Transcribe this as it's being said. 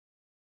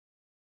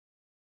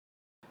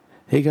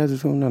Hey guys,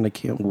 what's going on? I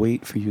can't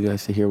wait for you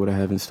guys to hear what I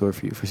have in store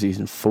for you for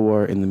season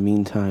 4. In the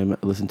meantime,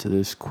 listen to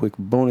this quick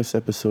bonus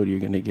episode you're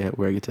going to get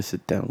where I get to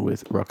sit down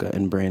with Rucka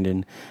and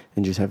Brandon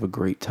and just have a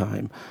great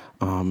time.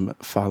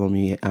 Follow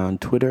me on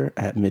Twitter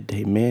at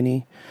Midday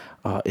Manny,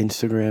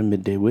 Instagram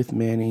Midday with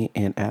Manny,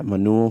 and at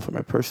Manuel for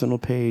my personal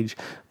page.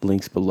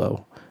 Links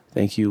below.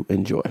 Thank you.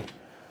 Enjoy.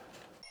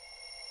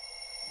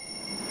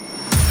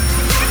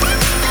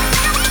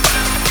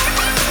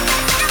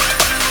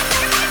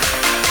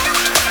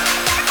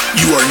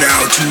 You are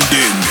now tuned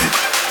in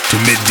to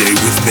Midday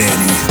with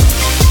Manny.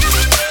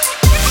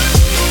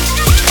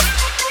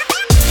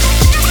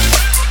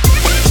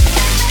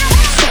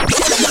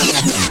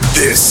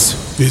 This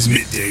is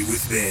Midday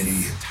with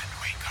Manny. Time to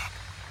wake up.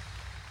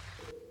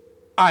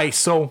 Alright,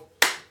 so,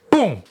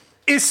 boom,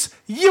 it's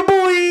your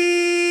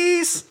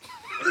boys!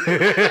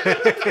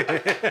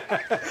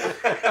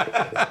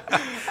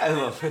 I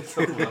love it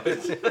so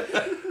much.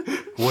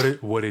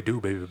 What it do,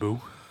 baby boo?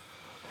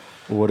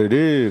 What it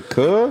is,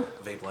 cuh?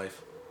 Vape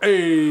life.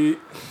 Hey!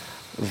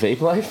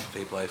 Vape life?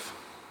 Vape life.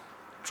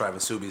 Driving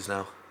Subies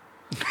now.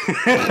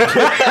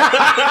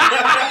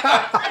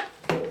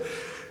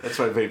 That's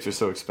why vapes are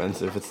so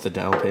expensive. It's the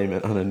down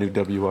payment on a new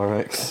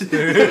WRX.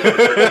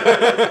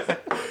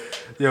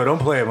 Yo, don't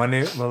play it. My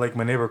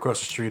neighbor across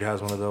the street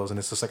has one of those, and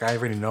it's just like I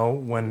already know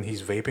when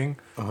he's vaping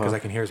because I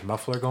can hear his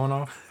muffler going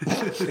off.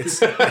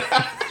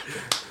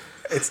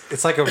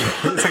 It's like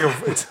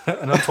it's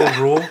an untold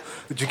rule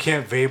that you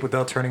can't vape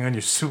without turning on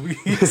your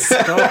Subies.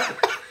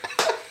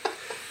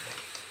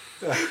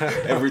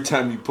 Every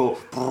time you pull.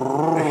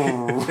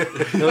 Where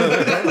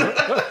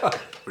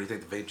do you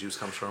think the vape juice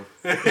comes from?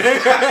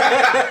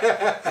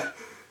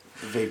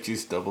 Vape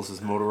juice doubles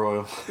as motor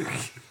oil.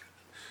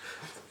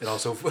 It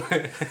also,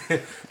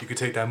 you could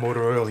take that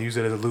motor oil and use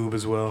it as a lube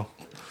as well.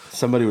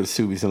 Somebody would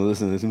sue me, someone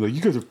listening to this, and be like,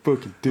 you guys are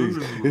fucking dicks.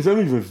 It's not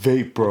even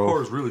vape, bro. The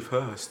car is really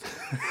fast.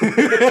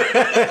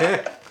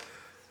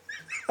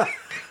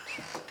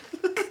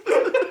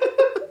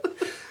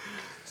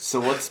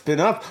 So what's been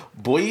up,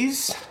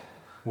 boys?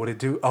 What it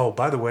do? Oh,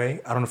 by the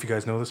way, I don't know if you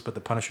guys know this, but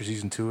The Punisher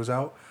Season 2 is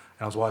out.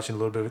 And I was watching a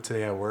little bit of it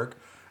today at work.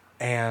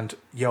 And,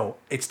 yo,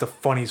 it's the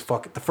funniest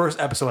fucking... The first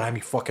episode had me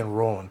fucking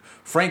rolling.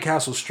 Frank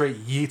Castle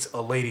straight yeets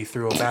a lady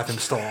through a bathroom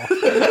stall.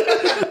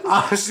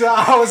 I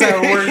was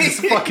at work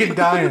just fucking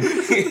dying.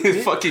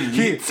 Fucking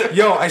yeets her.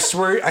 Yo, I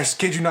swear, I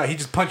kid you not, he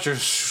just punched her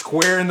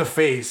square in the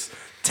face,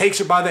 takes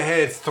her by the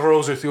head,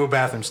 throws her through a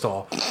bathroom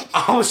stall.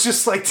 I was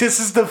just like,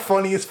 this is the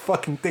funniest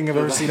fucking thing I've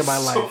ever seen in my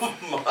life.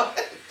 Much.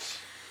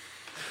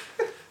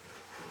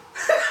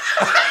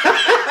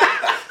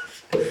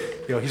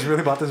 Yo, he's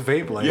really about this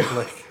vape life. Yeah.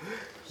 Like,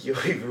 Yo,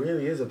 he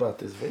really is about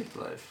this vape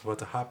life. about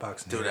the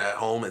hotbox. Dude, at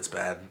home it's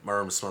bad. My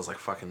room smells like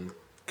fucking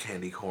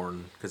candy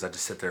corn because I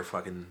just sit there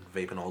fucking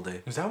vaping all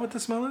day. Is that what the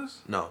smell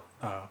is? No.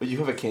 But you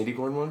have a candy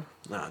corn one?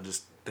 No,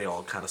 just they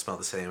all kind of smell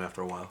the same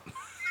after a while.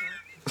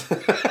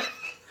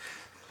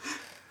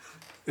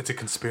 It's a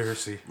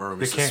conspiracy. My room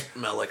used to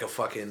smell like a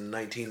fucking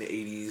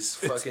 1980s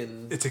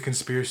fucking... It's a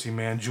conspiracy,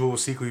 man. Jewel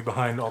was secretly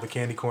behind all the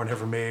candy corn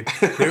ever made.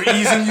 They were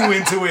easing you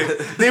into it.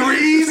 They were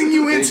easing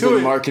you They've into been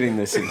it. marketing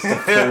this since the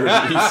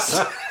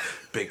 30s.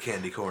 Big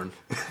candy corn.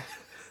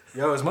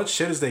 Yo, as much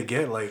shit as they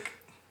get, like,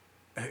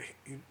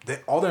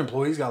 all their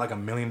employees got like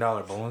 $1 million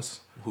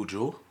bonus. Who,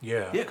 Jewel?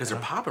 Yeah. Yeah, because they're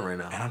popping right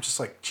now. And I'm just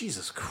like,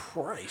 Jesus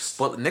Christ.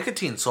 But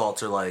nicotine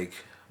salts are like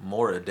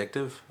more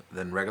addictive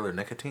than regular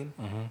nicotine,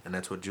 and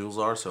that's what Juuls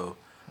are. So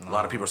a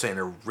lot of people are saying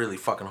they're really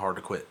fucking hard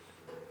to quit.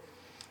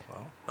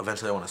 Well,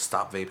 Eventually, I want to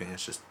stop vaping.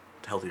 It's just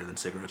healthier than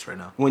cigarettes right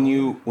now. When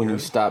you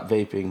stop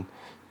vaping,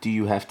 do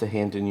you have to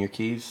hand in your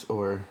keys,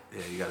 or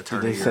Yeah, you got to do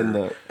turn they in your send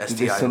the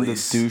STI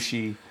lease.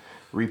 douchey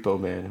repo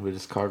man with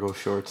his cargo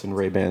shorts and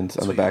Ray-Bans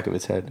on the back of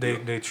his head?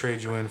 they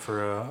trade you in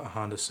for a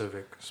Honda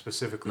Civic,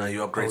 specifically. No,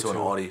 you upgrade to an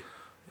Audi.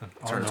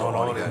 Turn to no, an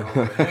Audi no.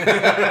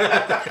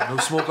 guy. No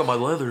smoke on my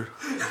leather.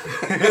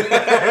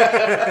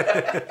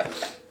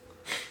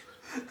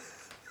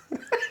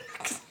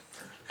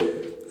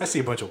 I see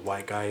a bunch of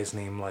white guys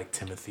named like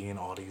Timothy and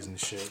Audis and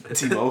shit.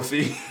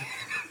 Timothy.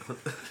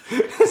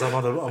 Cause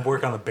I'm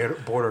working on the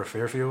border of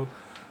Fairfield.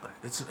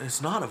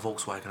 It's not a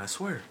Volkswagen, I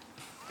swear.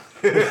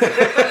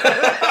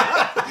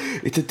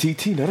 It's a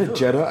TT, not a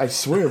Jetta. I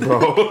swear,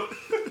 bro.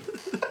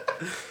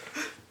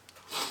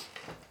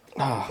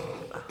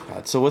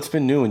 God. So what's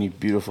been new in you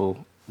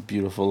beautiful,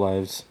 beautiful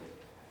lives?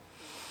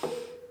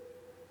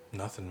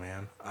 Nothing,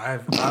 man.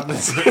 I've been...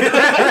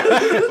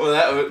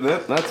 Well,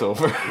 that's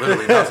over.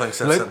 Literally nothing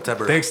since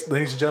September. Thanks,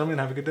 ladies and gentlemen.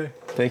 Have a good day.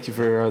 Thank you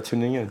for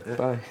tuning in.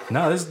 Bye.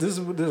 No, this is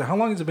how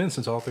long has it been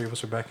since all three of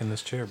us are back in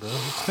this chair, bro?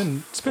 It's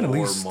been at 4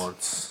 least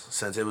months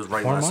since it was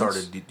right 4 when I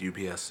months?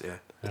 started UPS. Yeah.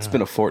 It's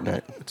been a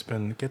fortnight. It's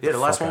been The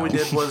last one we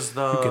did was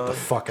the. You get the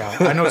fuck out.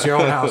 I know it's your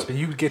own house, but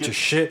you get your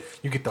shit.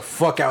 You get the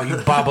fuck out, you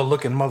Baba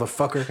looking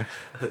motherfucker.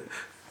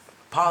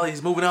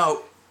 Polly's moving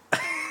out.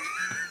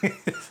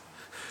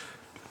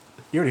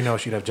 You already know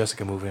she'd have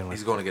Jessica move in. Like,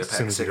 He's going to get a as pack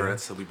soon of as he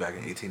cigarettes. He'll be back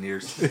in 18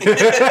 years.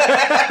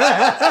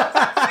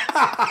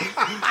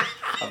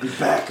 I'll be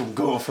back. I'm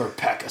going for a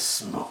pack of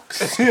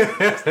smokes.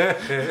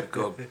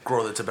 Go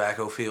grow the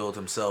tobacco field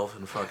himself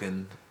and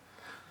fucking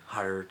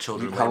hire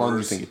children. How long do you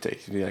laborers. think it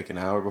takes? Maybe like an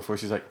hour before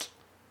she's like,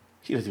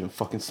 he doesn't even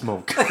fucking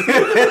smoke.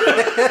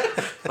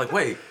 Like,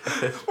 wait,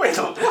 Wait,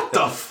 what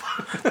the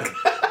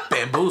fuck?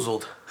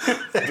 bamboozled.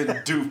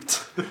 Been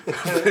duped. Been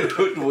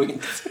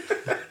hoodwinked.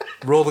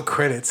 Roll the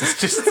credits.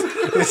 It's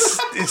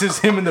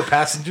just him in the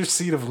passenger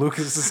seat of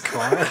Lucas's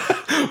car,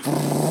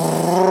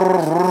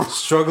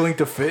 struggling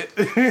to fit.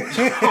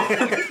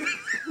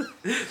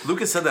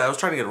 Lucas said that. I was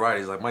trying to get a ride.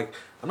 He's like, Mike,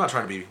 I'm not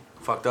trying to be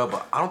fucked up,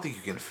 but I don't think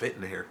you can fit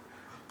in here.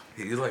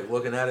 He's like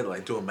looking at it,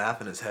 like doing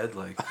math in his head,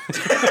 like.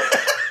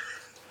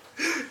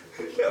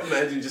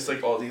 Imagine just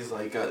like all these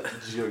like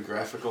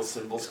geographical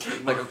symbols,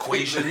 Like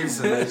equations.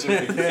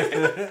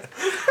 The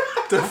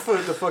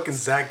fucking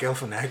Zach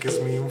Galifianakis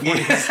meme.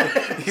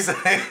 He's like,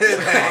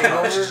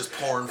 She's just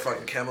pouring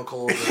fucking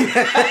chemicals.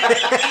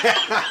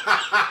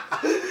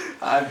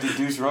 I've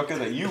deduced, Rucka,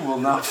 that you will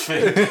not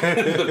fit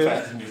in the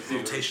passenger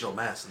seat. Rotational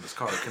mass in this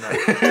car.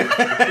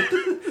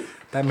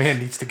 that man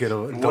needs to get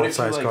an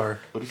adult-sized car.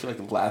 What if you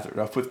like lathered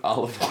up with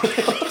olive oil?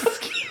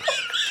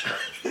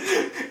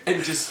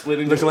 And just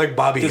splitting Looking like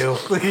Bobby Hill.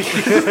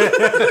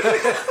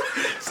 It's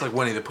like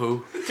Winnie the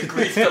Pooh. the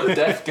greased up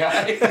deaf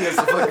guy.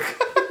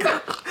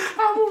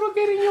 I want to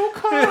get in your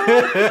car.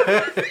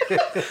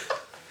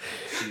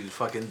 Use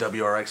fucking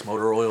WRX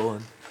motor oil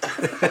and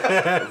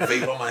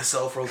vape on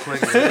myself real quick.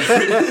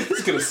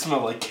 It's gonna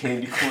smell like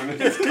candy corn in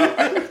his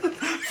car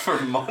for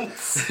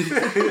months.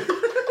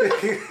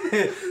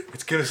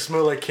 It's gonna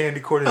smell like candy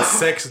corn and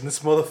sex in this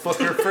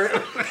motherfucker.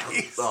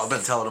 Oh, I've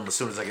been telling him as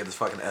soon as I get this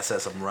fucking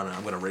SS I'm running,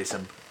 I'm gonna race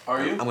him.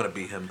 Are you? I'm gonna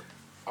beat him.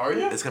 Are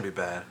you? It's gonna be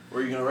bad.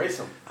 Where are you gonna race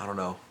him? I don't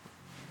know.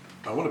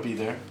 I want to be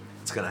there.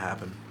 It's gonna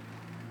happen.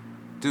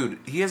 Dude,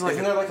 he has like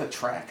Isn't there like a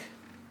track?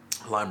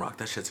 Lime Rock.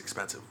 That shit's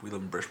expensive. We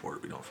live in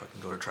Bridgeport. We don't fucking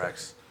go to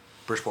tracks.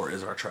 Bridgeport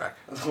is our track.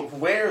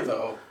 Where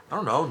though? I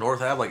don't know.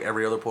 North Ave, like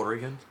every other Puerto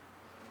Rican.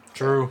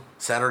 True.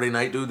 Saturday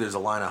night, dude, there's a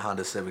line of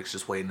Honda Civics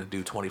just waiting to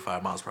do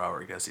 25 miles per hour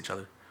against each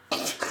other.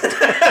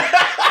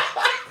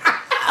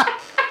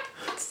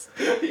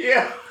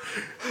 Yeah.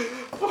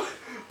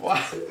 Why?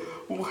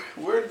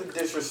 Where did the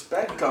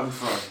disrespect come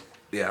from?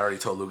 Yeah, I already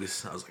told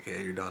Lucas. I was like, yeah,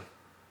 you're done.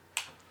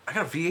 I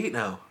got a V8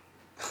 now.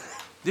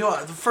 Yo,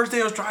 the first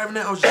day I was driving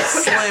it, I was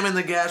just slamming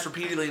the gas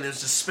repeatedly and it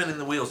was just spinning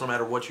the wheels no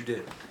matter what you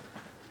did.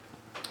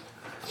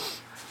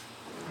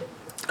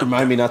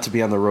 Remind me not to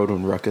be on the road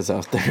when Rucka's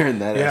out there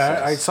and that.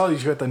 Yeah, I saw you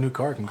got that new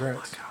car.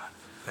 Congrats. God,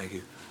 thank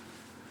you.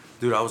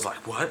 Dude, I was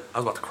like, what? I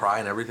was about to cry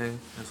and everything.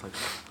 It's like,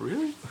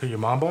 really? Your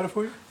mom bought it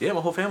for you? Yeah,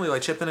 my whole family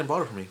like chipped in and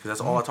bought it for me because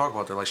that's all I talk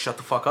about. They're like, shut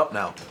the fuck up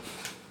now.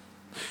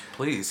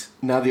 Please.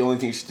 Now the only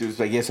thing you should do is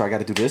like, yeah, so I got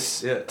to do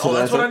this. Yeah. So Oh,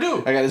 that's what I like,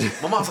 do. I got to do.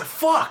 My mom's like,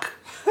 fuck.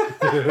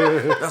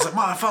 I was like,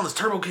 Mom, I found this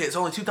turbo kit. It's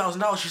only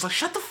 $2,000. She's like,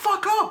 shut the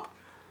fuck up.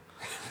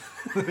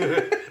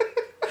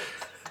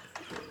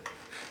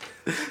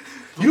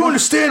 You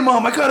understand,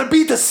 Mom? I gotta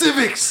beat the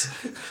Civics.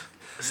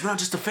 It's not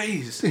just a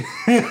phase.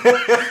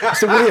 It's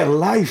the way of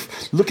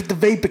life. Look at the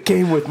vape it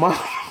came with, Mom.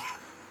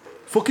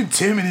 Fucking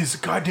Tim and his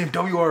goddamn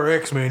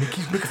WRX, man. He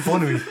keeps making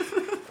fun of me.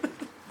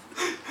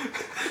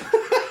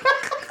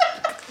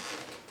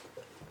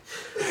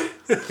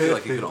 I feel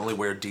like you could only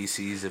wear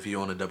DCs if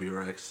you own a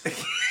WRX.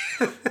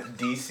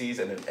 DC's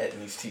and an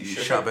Etnies You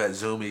t-shirt. shop at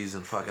Zoomies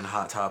and fucking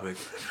Hot Topic.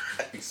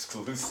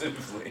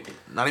 Exclusively.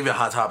 Not even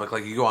Hot Topic.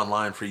 Like, you go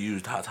online for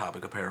used Hot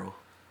Topic apparel.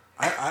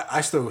 I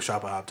still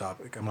shop at Hot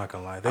Topic. I'm not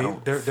gonna lie.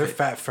 don't They're fit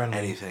fat friendly.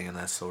 Anything in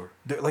that store.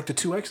 They're, like the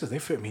 2Xs, they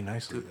fit me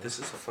nicely. Dude, this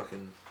is a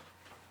fucking...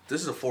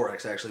 This is a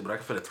 4X, actually, but I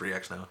can fit a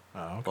 3X now.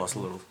 Oh, okay. Lost a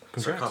little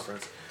Congrats.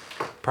 circumference.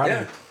 Proud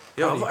Yeah. of you.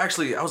 Yo, Proud of you.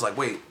 actually, I was like,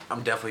 wait,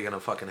 I'm definitely going to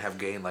fucking have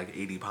gained like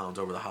 80 pounds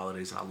over the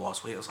holidays and I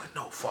lost weight. I was like,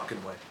 no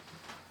fucking way.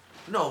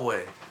 No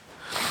way.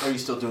 Are you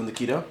still doing the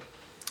keto?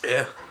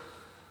 Yeah.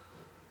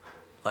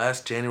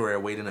 Last January, I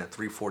weighed in at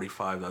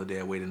 345. The other day,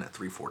 I weighed in at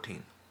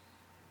 314.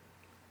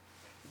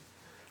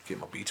 Get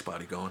my beach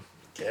body going.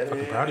 Get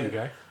Fucking proud of you,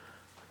 guy.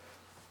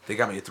 They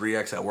got me a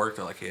 3X at work.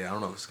 They're like, hey, I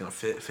don't know if it's going to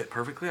fit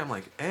perfectly. I'm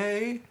like,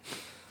 hey.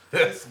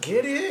 Let's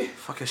get it.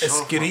 Fucking show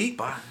off get my it.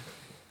 body.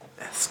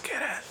 Let's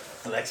get it.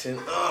 Flexion.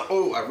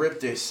 Oh, I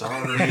ripped it.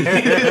 Sorry.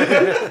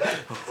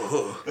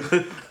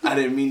 I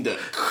didn't mean to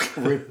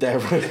rip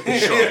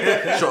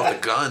that. Show off the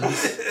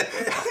guns.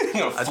 You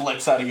know,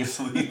 flex out of your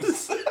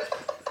sleeves.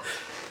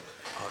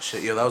 Oh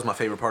shit, yo, that was my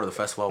favorite part of the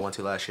festival I went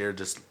to last year.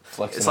 Just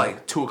Flexing it's out.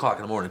 like 2:00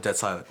 in the morning, dead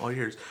silent. All you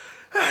hear is,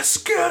 let's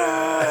get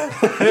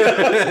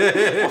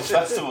it. What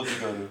festival did you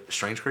go to?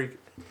 Strange Creek,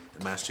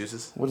 in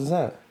Massachusetts. What is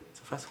that? It's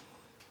a festival.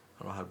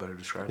 I don't know how to better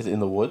describe Is it. it in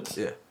the woods?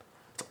 Yeah,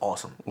 it's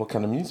awesome. What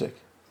kind of music?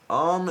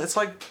 It's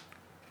like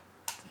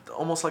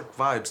almost like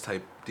vibes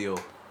type deal.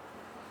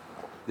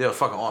 Yeah, it's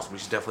fucking awesome. We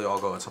should definitely all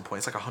go at some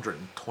point. It's like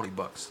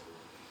 $120.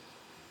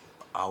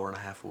 Hour and a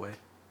half away.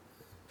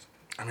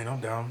 I mean,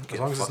 I'm down. As Get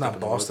long as it's fucked up not in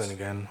the Boston woods.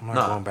 again. I'm not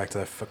Nah. going back to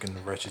that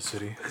fucking wretched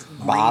city.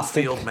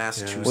 Boston? Greenfield,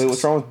 Massachusetts. Wait,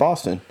 what's wrong with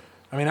Boston?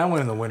 I mean, I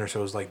went in the winter,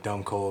 so it was like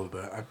dumb cold,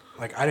 but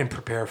I didn't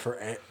prepare for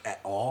it at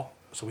all.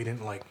 so we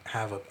didn't like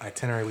have a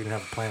itinerary. We didn't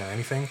have a plan or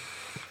anything.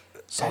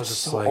 So I was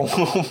just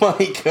oh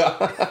my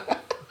god.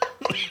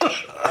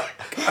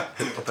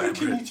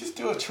 Can you just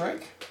do a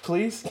trick,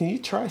 please? Can you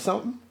try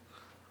something?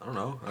 I don't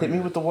know. Hit me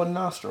with the one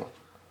nostril.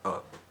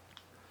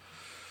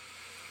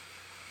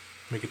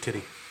 make a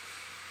titty.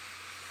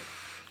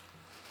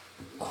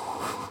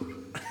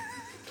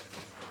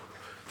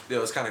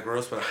 Yeah, it's kind of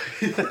gross, but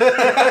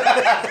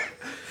I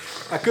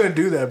couldn't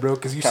do that, bro,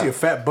 because you see a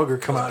fat booger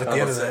come out at the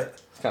end of that.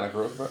 It's kind of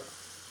gross, bro.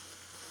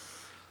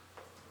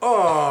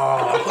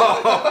 Oh,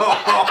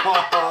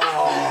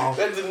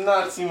 That did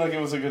not seem like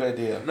it was a good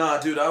idea. Nah,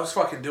 dude, I was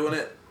fucking doing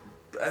it.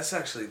 That's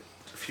actually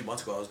a few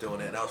months ago I was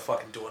doing it, and I was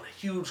fucking doing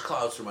huge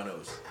clouds through my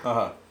nose.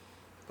 Uh-huh.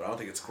 But I don't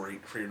think it's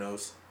great for your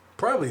nose.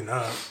 probably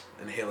not.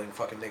 Inhaling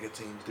fucking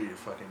nicotine through your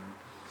fucking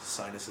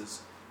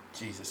sinuses.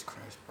 Jesus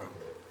Christ, bro.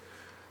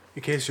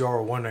 In case you all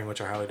were wondering,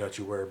 which I highly doubt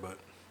you were, but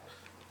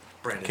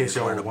Brandon In case is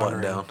y'all wearing a were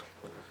button wondering. down.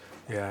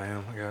 yeah, I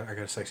am. I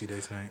got a sexy day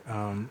tonight.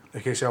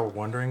 In case y'all were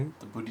wondering,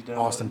 The booty down.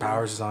 Austin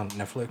Powers is on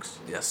Netflix.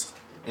 Yes.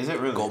 Is it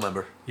really? Gold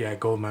member. Yeah,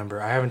 gold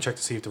member. I haven't checked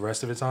to see if the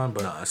rest of it's on,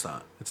 but No, it's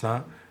not. it's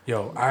not.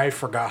 Yo, I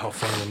forgot how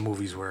funny the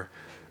movies were.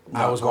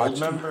 I No, was Gold watching.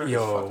 Member is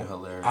fucking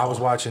hilarious. I was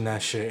watching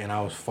that shit and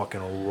I was fucking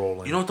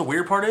rolling. You know what the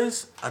weird part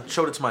is? I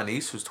showed it to my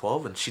niece who's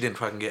 12, and she didn't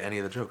fucking get any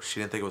of the jokes. She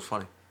didn't think it was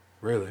funny.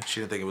 Really? She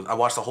didn't think it was. I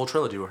watched the whole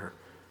trilogy with her,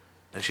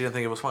 and she didn't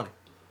think it was funny.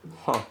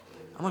 Huh.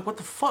 I'm like, what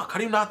the fuck? How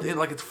do you not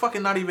like? It's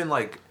fucking not even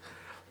like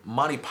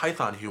Monty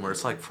Python humor.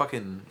 It's like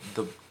fucking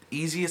the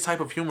easiest type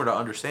of humor to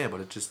understand,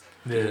 but it just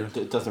Yeah.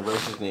 It doesn't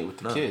resonate with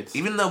the no. kids.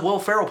 Even the Will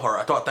Ferrell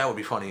part, I thought that would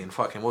be funny. And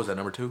fucking what was that,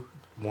 number 2?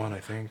 One, I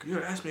think.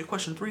 You asked me a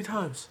question 3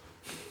 times.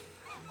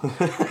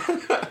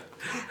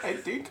 I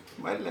think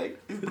my leg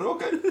is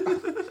broken.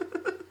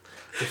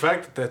 The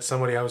fact that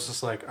somebody, I was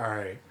just like, all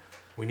right,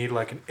 we need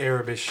like an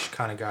Arabish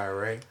kind of guy,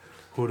 right?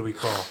 Who do we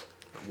call?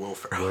 Will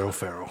Ferrell, Will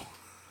Ferrell.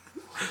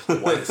 the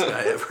whitest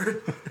guy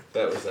ever.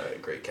 That was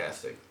great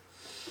casting.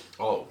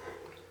 Oh,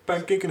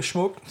 Pancake and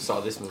smoke. saw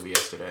this movie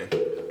yesterday.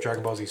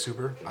 Dragon Ball Z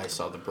Super. I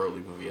saw the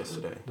Broly movie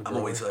yesterday. I'm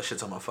gonna wait till that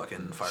shit's on my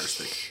fucking fire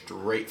stick.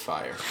 Straight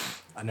fire.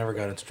 I never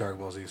got into Dragon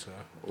Ball Z, so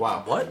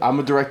Wow. What? I'm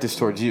gonna direct this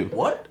towards you.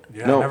 What?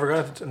 yeah, No. I never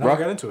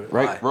got into it.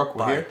 Right, Bye. Rook,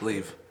 we're Bye. here.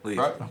 Leave. Right.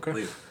 Okay.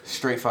 Leave.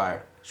 Straight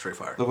fire. Straight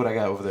fire. Look what I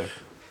got over there.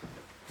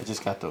 I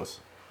just got those.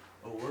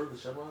 Oh, where the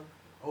chevron?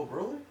 Oh,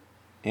 really?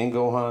 And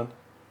Gohan.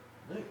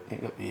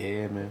 Nigga.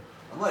 Yeah, man.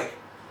 I'm like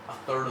a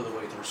third of the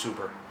way through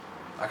Super.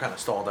 I kind of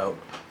stalled out,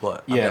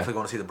 but I'm Yeah. definitely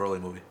going to see the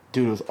Broly movie.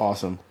 Dude, it was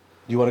awesome.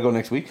 You want to go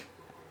next week?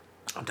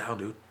 I'm down,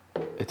 dude.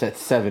 It's at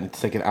 7.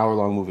 It's like an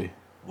hour-long movie.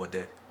 What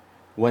day?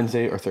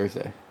 Wednesday or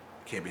Thursday.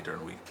 Can't be during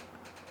the week.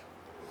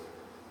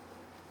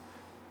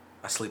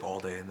 I sleep all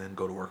day and then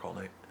go to work all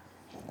night.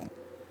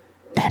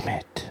 Damn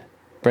it.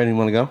 Brandon,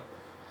 want to go?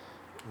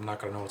 I'm not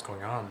gonna know what's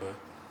going on, but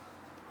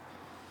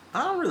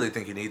I don't really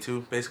think you need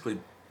to. Basically,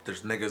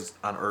 there's niggas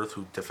on Earth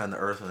who defend the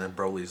Earth, and then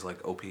Broly's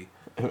like OP.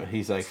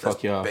 He's like, That's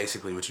fuck y'all.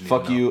 basically what you need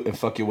Fuck to know. you and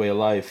fuck your way of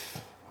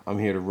life. I'm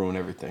here to ruin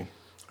everything.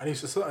 I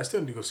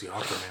still need to go see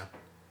Aquaman.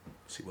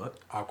 See what?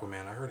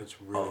 Aquaman. I heard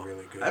it's really,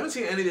 really good. I haven't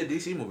seen any of the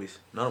DC movies.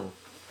 None of them.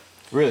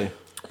 Really?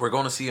 We're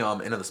going to see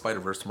Into the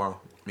Spider-Verse tomorrow.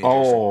 Me and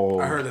Jason. Oh,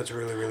 I heard that's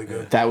really, really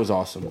good. that was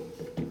awesome.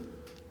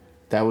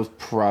 That was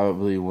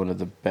probably one of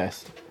the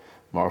best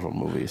Marvel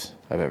movies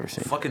I've ever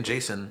seen. Fucking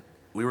Jason,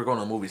 we were going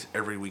to the movies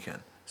every weekend.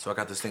 So I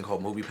got this thing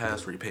called Movie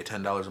Pass where you pay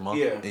 $10 a month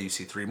Yeah. and you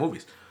see 3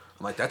 movies.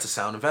 I'm like, that's a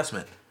sound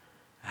investment.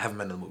 I haven't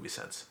been to the movie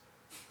since.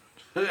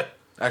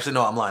 Actually,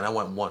 no, I'm lying. I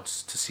went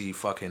once to see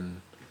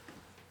fucking...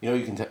 You know,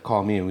 you can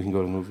call me and we can go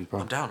to the movies, bro.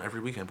 I'm down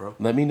every weekend, bro.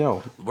 Let me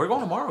know. We're going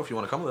tomorrow if you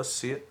want to come with us to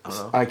see it. I don't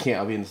know. I can't.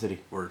 I'll be in the city.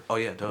 Oh,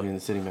 yeah, duh. I'll be in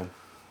the city, man.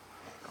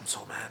 I'm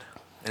so mad.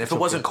 And if it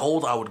wasn't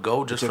cold, I would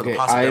go just It's for the okay.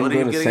 I am possibility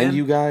going of to getting send in.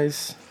 you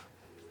guys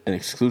an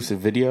exclusive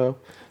video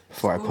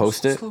before I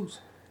post it.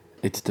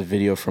 It's the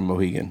video from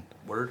Mohegan.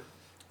 Word.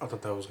 I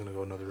thought that was gonna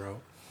go another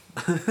route.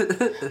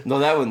 No,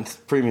 that one's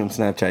premium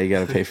Snapchat. You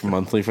got to pay for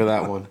monthly for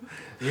that one.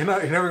 You're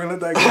never gonna let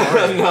that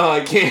go. No, I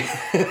can't.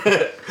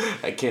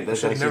 I can't. That's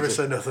Should actually never just,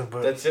 said nothing,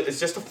 but it's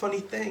just a funny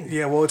thing.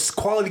 yeah. Well, it's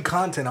quality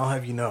content. I'll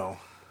have you know.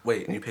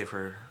 Wait, you pay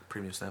for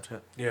premium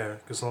Snapchat? Yeah,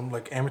 because I'm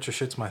like amateur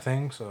shit's my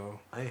thing.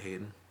 So I ain't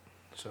hating.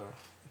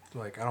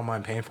 like I don't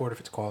mind paying for it if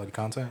it's quality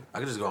content. I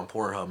could just go on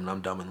Pornhub and I'm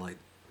done in like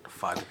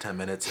 5 to 10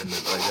 minutes, and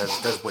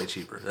like that's way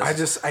cheaper.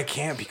 I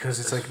can't because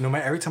it's like no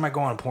matter every time I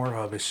go on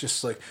Pornhub, it's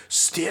just like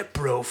step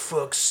bro,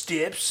 fuck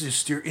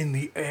stepsister in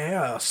the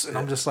ass, and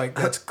I'm just like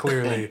that's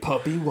clearly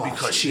Puppy wash.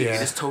 because she Yeah. ate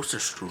his toaster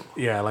strudel.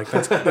 yeah, like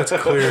that's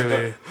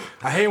clearly.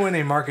 I hate when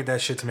they market that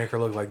shit to make her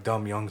look like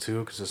dumb young too,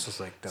 because it's just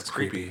like that's It's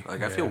creepy.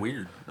 Like I feel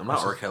weird. I'm not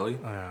R. Kelly.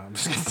 Yeah, I'm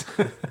just,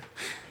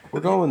 We're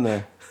going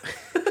there.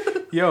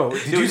 yo,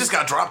 did Dude, you he just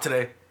got dropped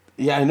today.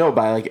 Yeah, I know,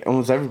 by like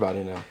almost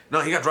everybody now. No,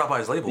 he got dropped by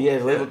his label. Yeah,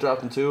 his label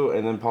dropped him too,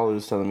 and then Paulie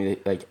was telling me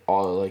that, like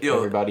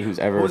everybody who's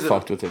ever what was it?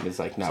 fucked with him is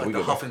like, nah, It's we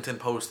like go the back. Huffington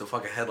Post, the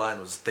fucking headline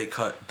was they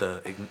cut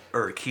the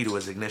key to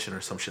his ignition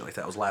or some shit like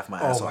that. I was laughing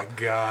my ass Oh my off.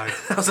 god,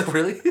 I was like,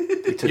 really?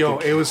 yo,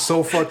 it was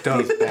so fucked up.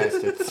 These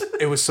bastards.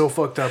 It was so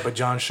fucked up. But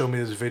John showed me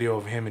this video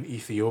of him in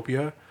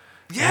Ethiopia,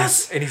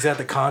 Yes. And he's at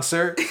the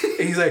concert.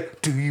 And he's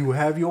like, "Do you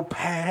have your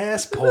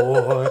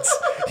passports?"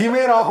 He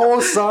made a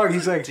whole song.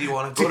 He's like, Do you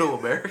want to go to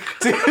America?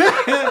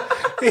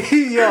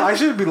 Yo, I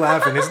shouldn't be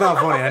laughing. It's not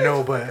funny, I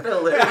know, but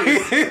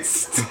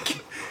Hilarious.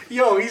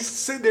 yo, he's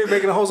sitting there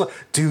making a whole song.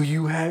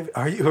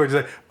 Are you? Or he's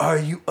like, "Are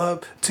you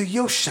up to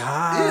your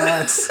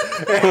shots?"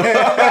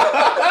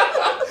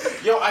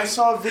 Yo, I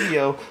saw a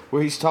video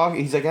where he's talking.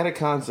 He's like at a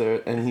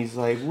concert, and he's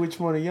like, "Which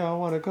one of y'all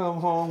want to come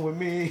home with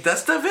me?"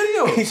 That's the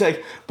video. He's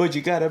like, "But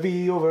you gotta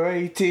be over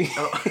 18."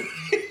 Oh.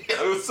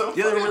 It was so Yeah,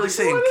 they funny. were really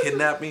saying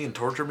kidnap me and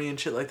torture me and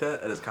shit like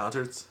that at his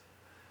concerts.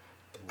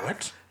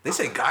 What? They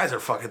say guys are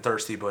fucking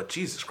thirsty, but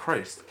Jesus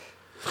Christ.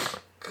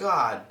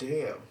 God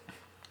damn.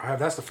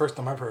 That's the first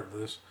time I've heard of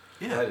this.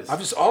 Yeah.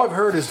 All I've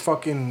heard is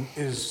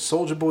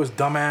Soulja Boy's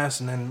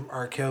dumbass and then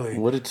R. Kelly.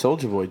 What did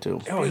Soulja Boy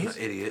do? Oh, Being he's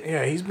an idiot.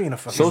 Yeah, he's being a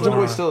fucking. Soulja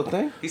Boy's still a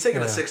thing? He's taking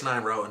Yeah. a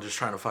 6ix9ine route and just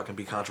trying to fucking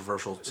be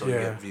controversial so he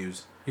Yeah. get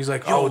views. He's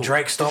like, Yo, "Oh,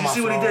 Drake stole did you my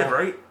see what he phone." did,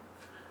 right?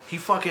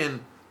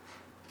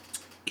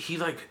 He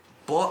like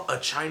bought a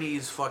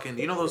Chinese fucking,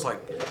 you know those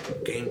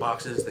like game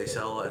boxes they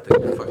sell at the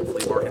fucking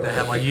flea market that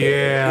have like,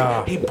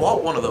 Yeah. he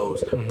bought one of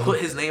those, put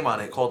his name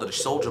on it, called it a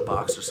Soldier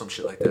box or some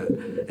shit like that,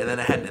 and then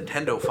it had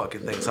Nintendo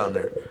fucking things on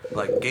there,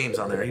 like games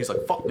on there. He's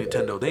like, "Fuck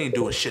Nintendo, they ain't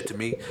doing shit to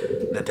me."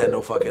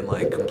 Nintendo fucking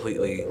like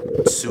completely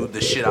sued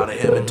the shit out of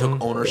him and took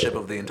ownership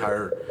of the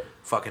entire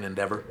fucking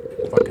endeavor.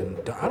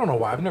 I don't know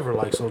why. I've never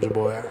liked Soulja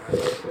Boy.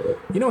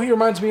 You know, who he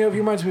reminds me of.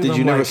 Did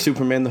you never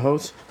Superman the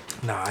hose?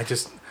 Nah, I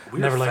just We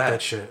never were liked fat.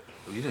 that shit.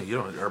 You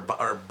don't.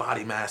 Our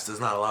body mass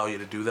does not allow you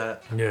to do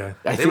that. Yeah.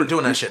 They were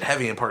doing that shit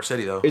heavy in Park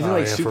City though. Isn't it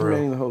like yeah, for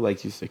Superman real. the hoe?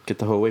 Like you said, get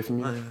the hoe away from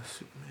you?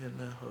 Superman,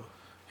 no.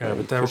 Yeah,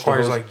 but that Push the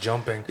requires hose. like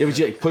jumping. Yeah, but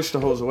you like, push the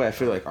hose away. I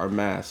feel like our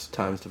mass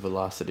times the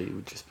velocity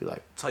would just be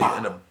like. That's how you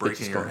end up breaking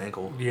just your going.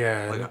 ankle.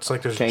 Yeah, Like, it's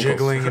like there's Cankles.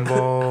 jiggling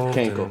involved.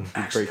 Cankle. and-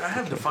 Actually, I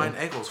have defined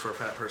ankles for a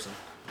fat person.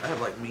 I have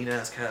like mean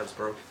ass calves,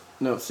 bro.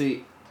 No,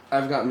 see,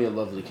 I've got me a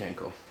lovely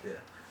cankle. Yeah,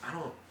 I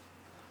don't.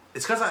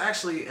 It's because I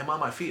actually am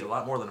on my feet a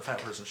lot more than a fat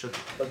person should be.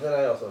 But then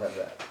I also have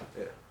that.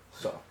 Yeah.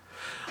 So.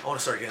 I want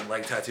to start getting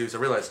leg tattoos. I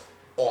realize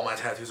all my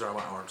tattoos are on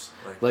my arms.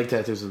 Like, Leg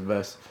tattoos are the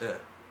best. yeah.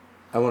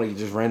 I want to get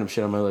just random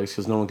shit on my legs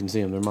because no one can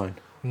see them. They're mine.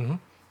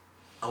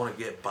 I want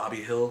to get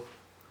Bobby Hill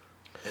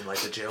in like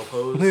the jail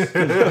pose.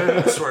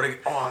 I swear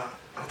to I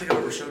don't think I've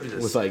ever showed you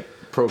this. With like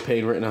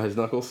propane written on his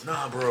knuckles.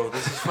 Nah, bro,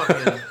 this is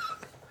fucking.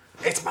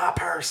 It's my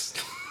purse.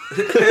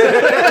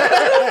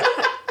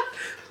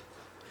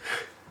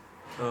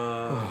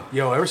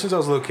 Yo, ever since I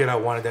was a little kid, I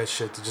wanted that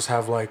shit to just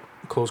have like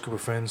a close group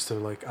of friends to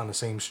like on the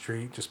same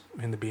street, just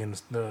him to be in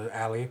the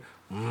alley.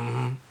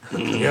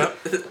 Yep.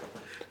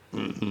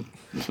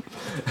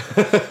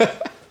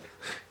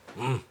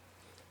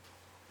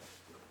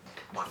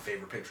 My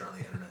favorite picture on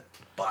the internet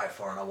by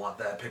far, and I want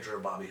that picture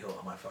of Bobby Hill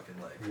on my fucking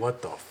leg.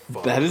 What the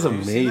fuck? That is bro?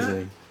 You see that?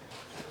 amazing.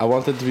 I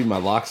want that to be my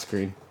lock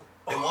screen.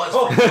 It was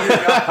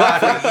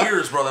for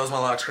years, bro. That was my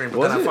lock screen. But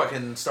Was then it? I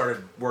fucking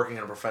started working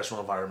in a professional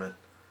environment,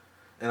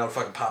 and I would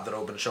fucking pop that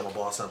open, show my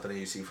boss something, and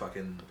you see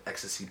fucking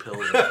ecstasy pills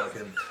and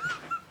fucking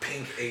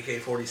pink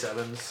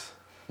AK-47s.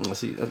 Let's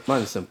see.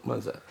 Mine is simple.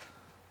 Mine's that.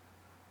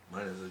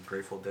 Mine is a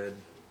Grateful Dead.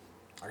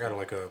 I got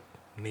like a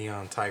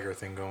neon tiger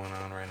thing going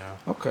on right now.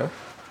 Okay.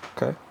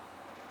 Okay.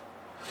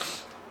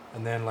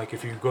 And then like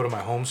if you go to my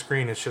home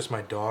screen, it's just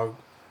my dog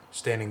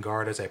standing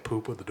guard as I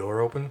poop with the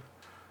door open.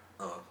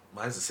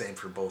 Mine's the same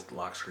for both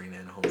lock screen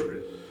and home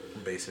screen.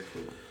 I'm basic.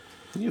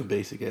 You a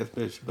basic ass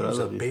bitch, but I It's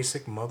a love you.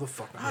 basic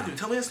motherfucker. Ah, dude,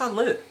 tell me it's not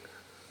lit.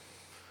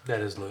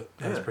 That is lit.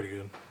 That's Yeah. pretty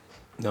good.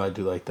 No, I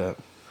do like that.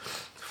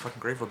 It's fucking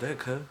Grateful Dead,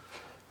 cuz.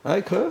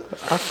 I could.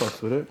 I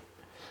fucked with it.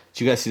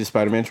 Did you guys see the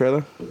Spider-Man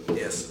trailer?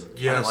 Yes. I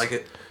Yes. didn't like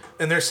it.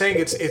 And they're saying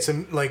it's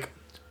like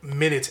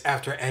minutes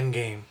after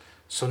Endgame.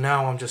 So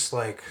now I'm just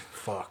like,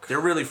 fuck. They're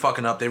really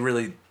fucking up. They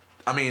really,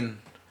 I mean,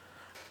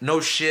 no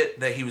shit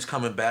that he was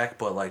coming back,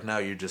 but like now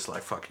you're just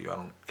like, fuck you. I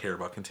don't care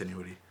about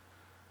continuity.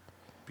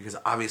 Because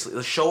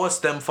obviously, show us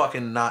them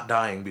fucking not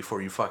dying before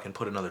you fucking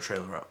put another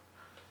trailer up.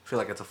 I feel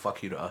like it's a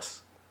fuck you to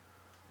us.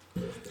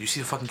 You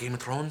see the fucking Game of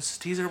Thrones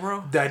teaser,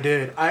 bro? I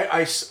did.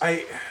 I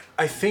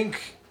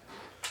think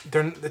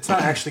it's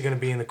not actually going to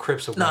be in the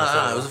crypts of No,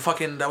 Minnesota. it was a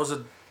fucking, that was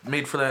a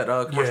made for that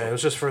commercial. Yeah, it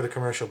was just for the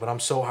commercial, but I'm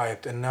so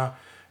hyped. And now,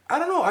 I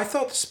don't know. I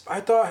thought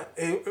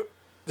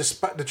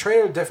the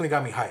trailer definitely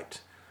got me hyped.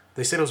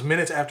 They said it was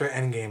minutes after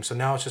Endgame, so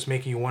now it's just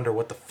making you wonder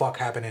what the fuck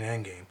happened in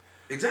Endgame.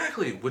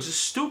 Exactly, which is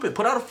stupid.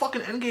 Put out a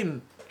fucking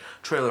Endgame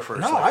trailer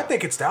first. No, like, I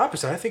think it's the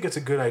opposite. I think it's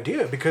a good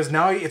idea because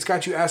now it's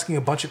got you asking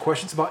a bunch of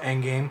questions about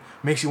Endgame,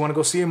 makes you want to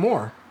go see it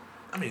more.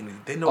 I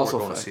mean, they know Also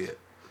we're going fact. to see it.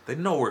 They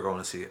know we're going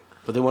to see it.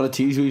 But they want to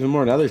tease you even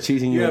more. Now they're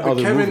teasing you in but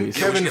other movies.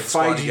 Kevin we should get the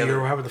squad Feige together.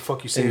 or however the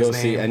fuck you say And his go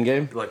see name.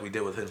 Endgame? Like we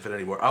did with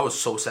Infinity War. I was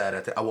so sad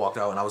at that. I walked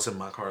out and I was in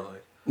my car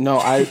like... No,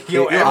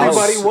 Yo,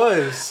 everybody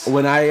was.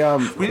 When I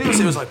We didn't even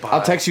say it was like...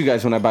 I'll text you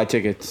guys when I buy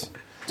tickets.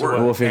 what?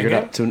 We'll figure it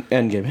Endgame? out to an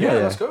Endgame. Yeah, Hell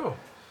yeah. let's go.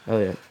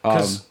 Hell yeah.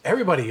 Because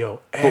everybody. Were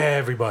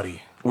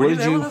What you did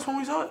there you? with us when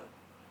we saw it?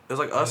 It was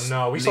like us.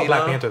 No, we saw Nina.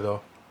 Black Panther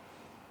though.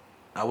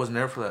 I wasn't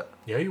there for that.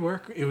 Yeah, you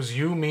were. It was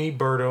you, me,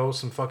 Birdo,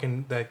 some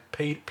fucking that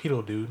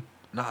pedo dude.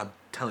 Nah, I'm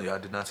telling you, I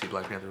did not see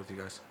Black Panther with you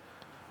guys.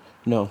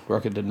 No,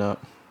 Rocket did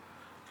not.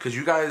 Because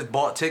you guys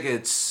bought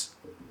tickets.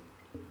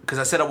 Because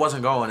I said I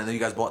wasn't going, and then you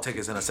guys bought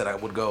tickets, and I said I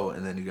would go,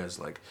 and then you guys,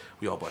 like,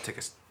 we all bought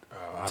tickets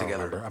I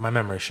together. don't remember. My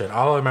memory shit.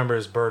 All I remember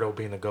is Birdo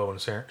being the go and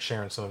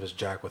sharing some of his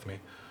jack with me.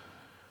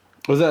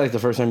 Was that like the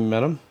first time you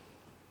met him?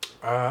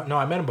 No,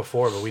 I met him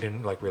before, but we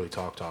didn't like really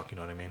talk. You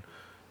know what I mean?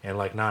 And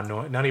like not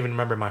even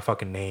remember my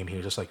fucking name. He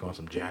was just like, "You want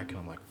some jack?" And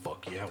I'm like,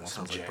 "Fuck yeah, I want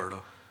some Sounds like jack." Birdo.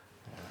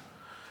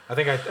 I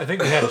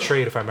think we had a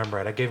trade if I remember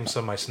right. I gave him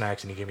some of my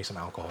snacks and he gave me some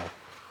alcohol.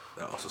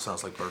 That also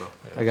sounds like Birdo.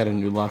 I got a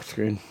new lock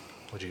screen.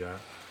 What you got?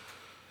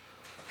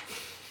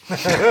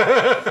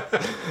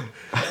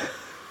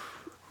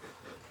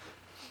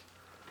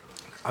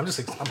 I'm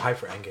hyped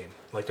for Endgame.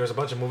 Like, there's a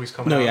bunch of movies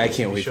coming out. No, yeah, I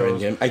can't wait for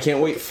Endgame. I can't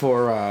wait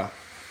for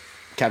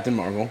Captain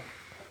Marvel.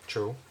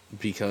 True.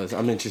 Because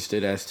I'm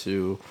interested as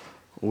to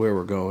where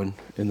we're going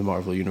in the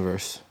Marvel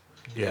universe.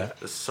 Yeah.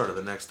 This is sort of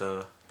the next.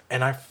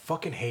 And I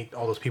fucking hate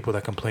all those people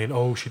that complain,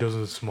 "Oh, she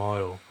doesn't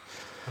smile."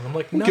 And I'm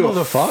like, none give of a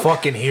the fuck.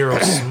 fucking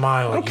heroes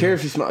smile. I don't care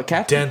if you smile.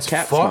 Cap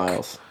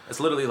smiles. It's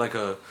literally like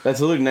a. That's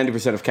literally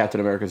 90% of Captain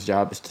America's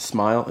job is to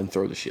smile and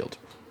throw the shield.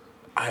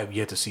 I have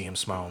yet to see him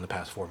smile in the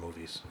past 4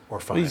 movies or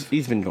 5.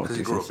 He's been going Because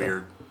he through grew some a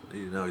stuff.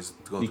 beard. You know, he's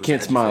going You through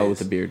can't his smile phase.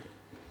 with a beard.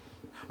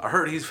 I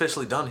heard he's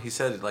officially done. He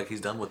said like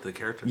he's done with the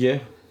character. Yeah.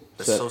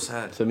 That's so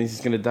sad. So that means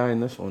he's going to die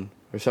in this one.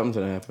 Or something's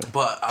going to happen.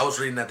 But I was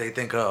reading that they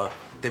think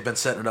they've been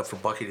setting it up for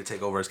Bucky to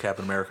take over as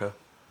Captain America,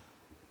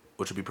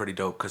 which would be pretty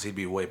dope because he'd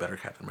be a way better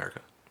Captain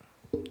America.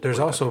 There's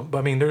also,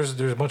 I mean, there's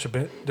a bunch of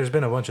there's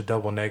been a bunch of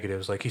double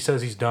negatives. Like he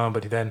says he's done,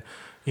 but then,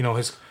 you know,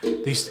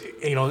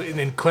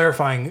 in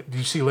clarifying,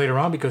 you see later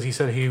on because he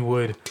said he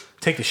would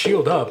take the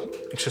shield up.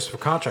 It's just for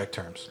contract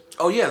terms.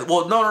 Oh yeah,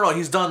 well no,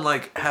 he's done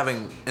like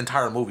having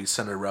entire movies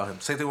centered around him.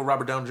 Same thing with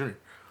Robert Downey Jr.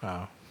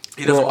 Oh.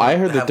 He doesn't Well, I want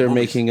heard to that have they're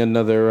movies. making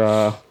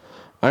another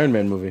Iron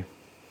Man movie.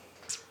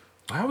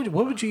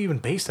 What would you even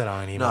base that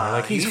on anymore? Nah,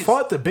 like he's he's-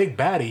 fought the big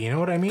baddie. You know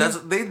what I mean?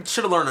 They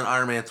should have learned in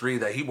Iron Man 3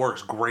 that he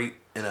works great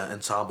in an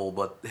ensemble,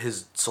 but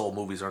his solo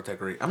movies aren't that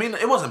great. I mean,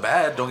 it wasn't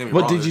bad. Don't get me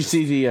wrong. But did it's you just-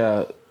 see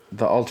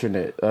the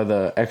alternate,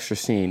 the extra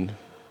scene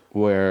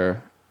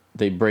where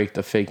they break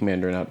the fake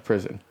Mandarin out of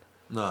prison?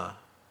 Nah,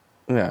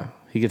 Yeah.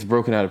 He gets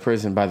broken out of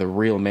prison by the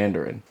real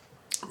Mandarin.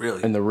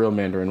 really. And the real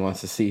Mandarin wants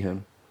to see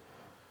him.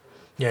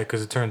 Yeah,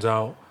 because it turns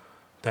out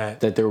that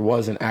That there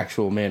was an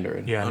actual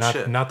Mandarin. yeah, Oh,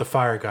 shit. not the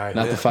fire guy.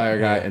 Not the fire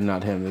guy Yeah. and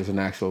not him. There's an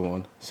actual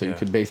one. So you Yeah.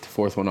 could base the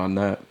fourth one on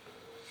that.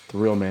 The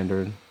real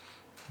Mandarin.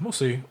 We'll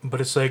see, but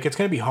it's like it's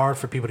gonna be hard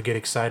for people to get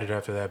excited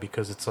after that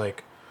because it's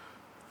like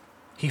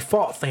he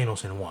fought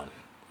Thanos in one,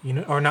 you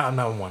know, or not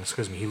in one.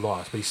 Excuse me, he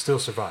lost, but he still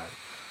survived.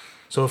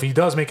 So if he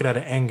does make it out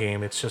of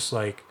Endgame, it's just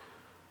like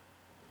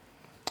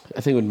I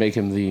think it would make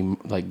him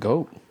the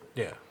GOAT.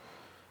 yeah,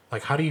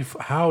 like how do you He's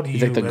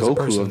like the as a Goku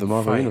person of the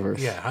Marvel fight? universe.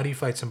 Yeah, how do you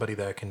fight somebody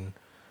that can,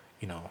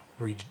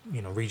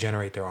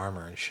 regenerate their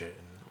armor and shit?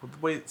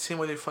 Same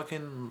way they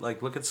fucking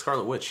like look at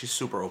Scarlet Witch. She's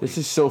super OP. This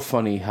is so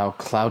funny how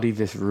cloudy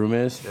this room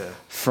is Yeah.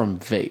 from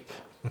vape.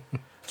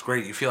 It's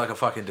great. You feel like a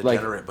fucking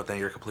degenerate, but then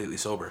you're completely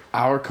sober.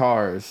 Our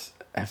cars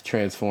have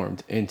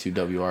transformed into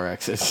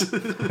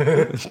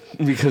WRXs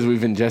because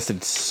we've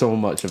ingested so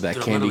much of that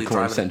They're candy literally corn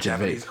driving a scented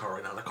Japanese vape. car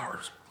right now. The car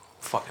is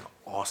fucking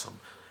awesome.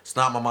 It's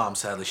not my mom,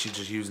 sadly. She's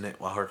just using it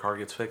while her car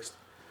gets fixed.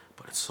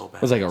 But it's so bad.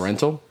 It was like a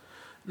rental.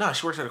 No,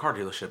 she works at a car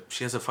dealership.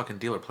 She has a fucking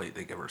dealer plate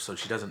they give her, so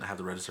she doesn't have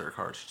to register her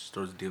car. She just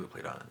throws a dealer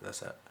plate on it.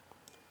 That's it.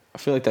 I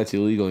feel like that's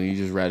illegal and you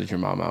just ratted your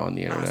mom out on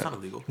the No, it's internet. not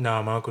illegal.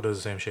 No, my uncle does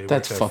the same shit. He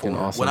That's works at fucking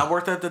Ford. awesome. When I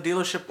worked at the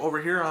dealership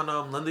over here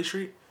on Lindley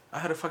Street, I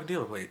had a fucking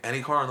dealer plate.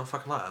 Any car on the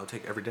fucking lot, I would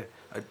take every day.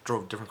 I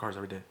drove different cars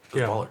every day. It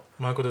was Yeah, baller.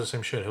 my uncle does the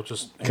same shit. He'll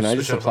just Can I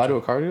just switch out apply to a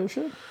bunch car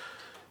dealership?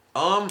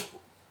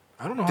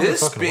 I don't know how This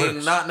that fucking being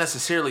works. not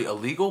necessarily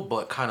illegal,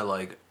 but kind of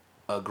like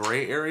a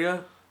gray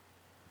area.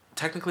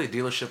 Technically, a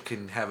dealership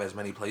can have as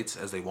many plates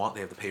as they want.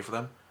 They have to pay for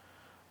them.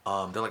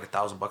 They're like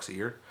 $1,000 a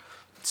year.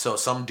 So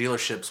some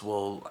dealerships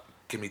will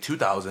give me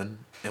 $2,000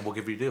 and we'll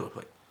give you a dealer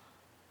plate.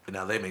 And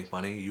now they make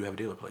money. You have a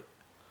dealer plate.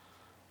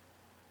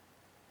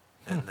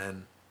 And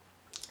then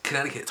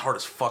Connecticut, it's hard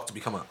as fuck to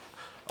become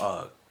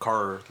a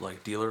car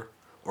like dealer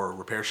or a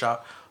repair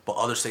shop. But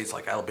other states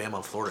like Alabama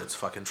and Florida, it's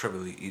fucking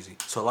trivially easy.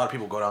 So a lot of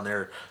people go down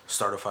there,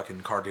 start a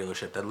fucking car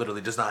dealership that literally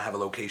does not have a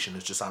location.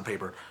 It's just on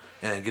paper.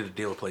 And then get a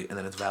dealer plate, and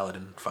then it's valid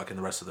in fucking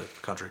the rest of the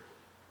country.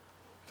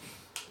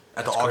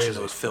 At the auction, crazy.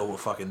 it was filled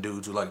with fucking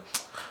dudes who like,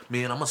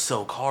 man, I'm gonna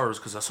sell cars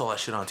because I saw that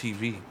shit on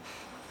TV,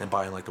 and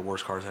buying like the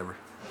worst cars ever.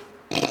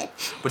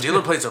 But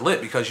dealer plates are lit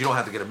because you don't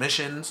have to get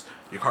emissions.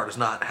 Your car does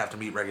not have to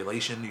meet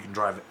regulation. You can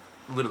drive it,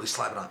 literally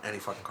slap it on any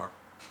fucking car.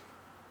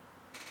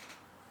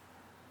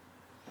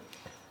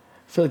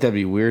 I feel like that'd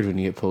be weird when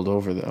you get pulled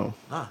over though.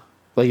 Nah.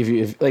 Like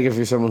if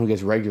you're someone who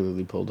gets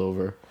regularly pulled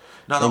over,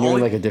 No, the and you're in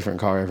only like a different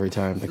car every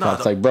time. The No,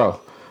 cop's the- like, bro,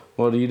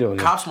 what are you doing?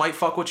 here?" cops might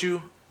fuck with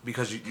you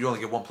because you only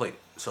get one plate.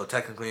 So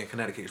technically in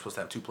Connecticut, you're supposed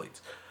to have 2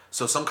 plates.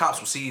 So some cops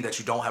will see that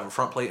you don't have a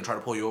front plate and try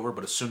to pull you over,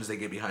 but as soon as they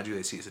get behind you,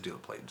 they see it's a dealer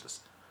plate and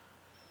just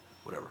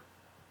whatever.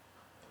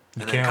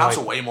 You And then can't, cops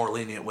like- are way more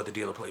lenient with the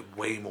dealer plate.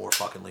 Way more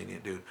fucking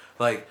lenient, dude.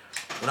 Like,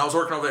 when I was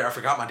working over there, I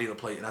forgot my dealer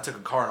plate, and I took a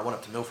car, and I went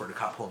up to Milford, and the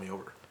cop pulled me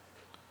over.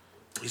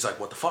 He's like,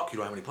 what the fuck? You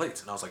don't have any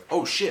plates? And I was like,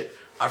 oh, shit.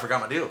 I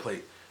forgot my dealer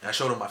plate. And I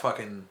showed him my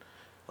fucking,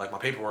 like, my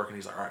paperwork, and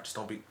he's like, all right, just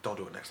don't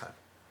do it next time.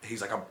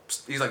 He's like,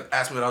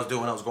 asked me what I was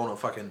doing. I was going to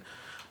fucking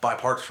buy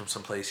parts from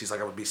someplace. He's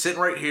like, I would be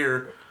sitting right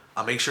here.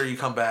 I'll make sure you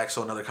come back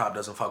so another cop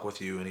doesn't fuck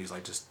with you. And he's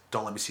like, just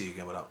don't let me see you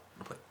again without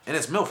a plate. And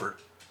it's Milford.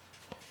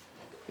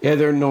 Yeah,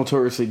 they're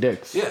notoriously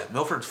dicks. Yeah,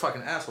 Milford's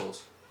fucking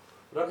assholes.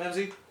 What up,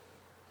 Mimsy?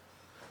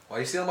 Why are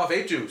you stealing my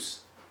vape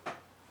juice?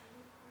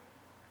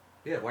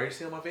 Yeah, why are you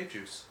stealing my vape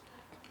juice?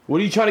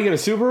 What are you trying to get, a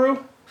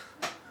Subaru?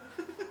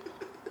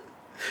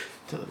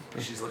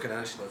 She's looking at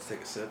it. She's about to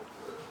take a sip.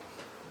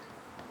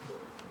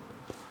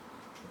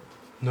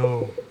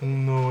 No,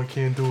 I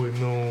can't do it.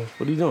 No,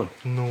 What are you doing?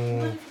 no.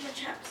 Looking for my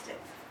chapstick.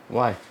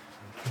 Why?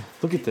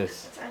 Look at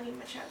this. I need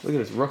my chapstick. Look at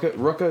this.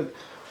 Rucka.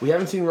 We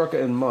haven't seen Rucka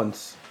in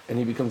months, and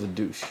he becomes a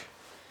douche.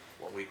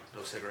 1 week,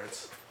 no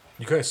cigarettes.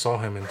 You guys saw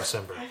him in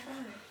December. I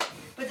found it.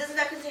 But doesn't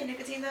that contain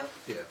nicotine though?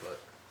 Yeah, but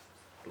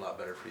a lot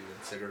better for you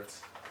than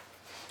cigarettes.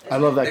 I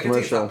love that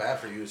Nicotine's commercial not bad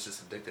for you. It's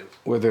just addictive.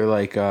 where they're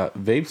like,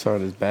 vapes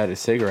aren't as bad as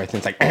cigarettes. And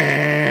it's like,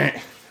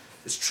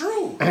 It's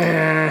true.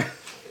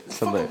 It's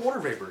So fucking lit. water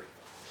vapor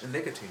and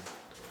nicotine.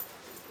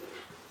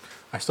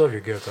 I still have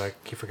your gift. I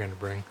keep forgetting to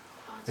bring.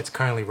 It's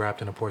kindly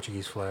wrapped in a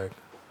Portuguese flag.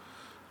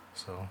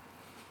 So.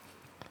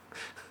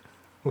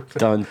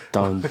 dun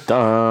dun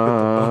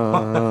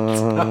dun.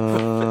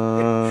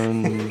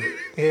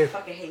 I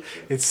fucking hate you.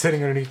 It's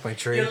sitting underneath my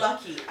tree. You're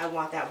lucky. I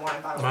want that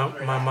wine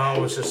bottle. My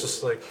mom was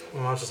just like,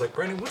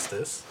 Brandon, what's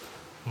this?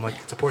 I'm like,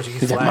 it's a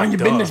Portuguese He's flag. like, mind your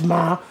duh." business,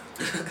 ma.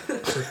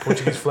 It's a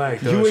Portuguese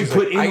flag. Duh. You ain't She's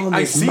put like, in on I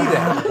this, see ma.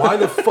 that. Why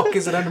the fuck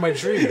is it under my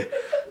tree?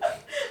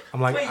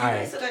 I'm like, Wait, you alright,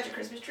 guys still got your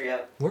Christmas tree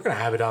up? we're gonna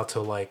have it out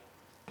till like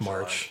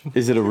March.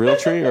 Is it a real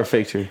tree or a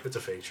fake tree? It's a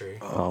fake tree.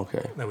 Oh,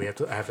 okay. Then I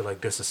have to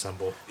like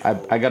disassemble.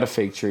 I got a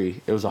fake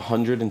tree. It was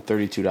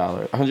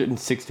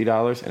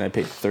 $160, and I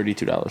paid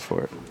 $32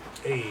 for it.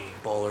 Hey,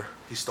 Baller.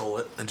 He stole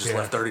it and just yeah,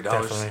 left $30.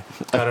 definitely.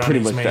 I Got it on pretty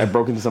East much Main. I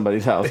broke into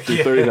somebody's house, threw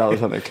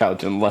 $30 on their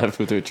couch, and left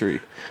with their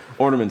tree,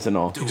 ornaments and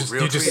all. Dude, just-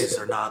 real you just- trees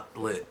are not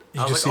lit. you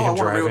I was just like, see oh, him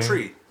I want a real driving.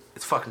 tree.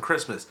 It's fucking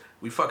Christmas.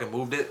 We fucking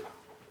moved it.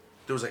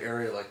 There was an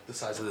area like the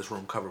size of this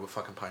room covered with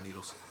fucking pine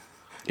needles.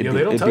 Yo,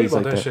 they don't tell you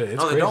about that that. shit. It's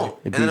No, they crazy. don't. It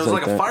And then it beats was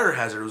like like a that. fire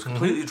hazard. It was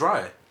completely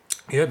dry.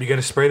 Yep, you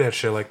gotta spray that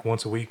shit like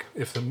once a week.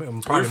 If the We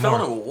were probably filling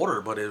more. it with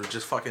water, but it was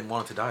just fucking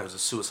wanted to die. It was a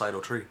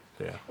suicidal tree.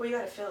 Yeah. Well, you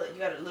gotta fill it. You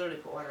gotta literally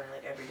put water in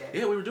like every day.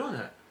 Yeah, we were doing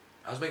that.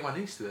 I was making my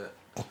niece do that.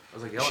 I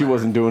was like, She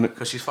wasn't doing it.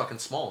 because she's fucking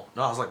small.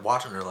 No, I was like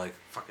watching her like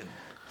fucking.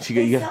 She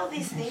They got, sell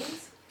these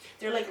things.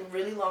 They're like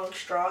really long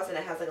straws, and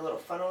it has like a little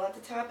funnel at the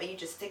top, and you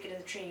just stick it in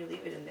the tree and you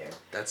leave it in there.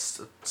 That's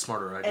a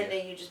smarter idea. And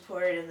then you just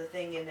pour it in the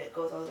thing, and it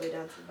goes all the way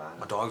down to the bottom.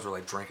 My dogs were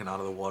like drinking out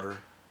of the water.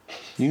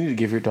 you need to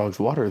give your dogs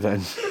water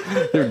then.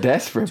 They're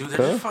desperate. Dude, they're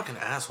huh? just fucking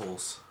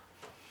assholes.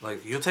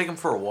 Like, you'll take them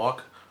for a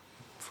walk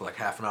for like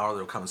half an hour,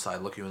 they'll come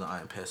inside, look you in the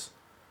eye, and piss.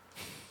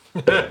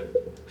 I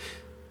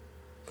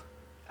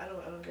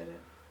don't get it.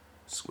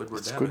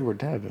 Squidward dabbing. Squidward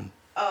dabbing.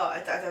 Oh, I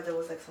thought there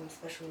was like some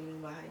special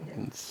meaning behind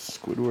it.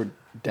 Squidward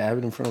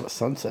dabbing in front of a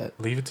sunset.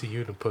 Leave it to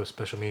you to put a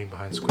special meaning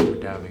behind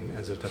Squidward dabbing,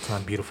 as if that's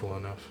not beautiful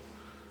enough.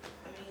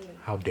 I mean,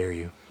 How dare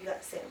you? you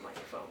got Sam on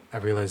your phone. I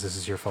realize this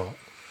is your fault.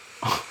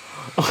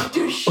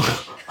 Douche.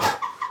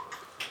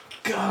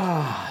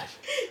 God.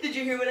 Did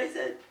you hear what I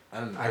said?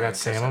 I got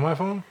Sam on my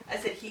phone? I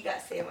said he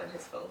got Sam on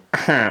his phone.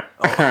 God.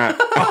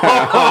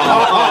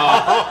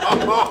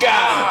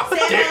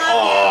 Sam,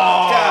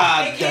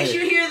 I love you. In case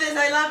you hear this,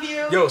 I love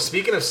you. Yo,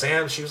 speaking of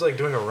Sam, she was like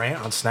doing a rant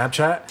on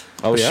Snapchat.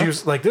 Oh, But yeah? She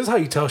was like, this is how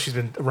you tell she's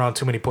been around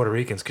too many Puerto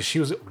Ricans, because she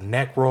was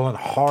neck rolling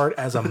hard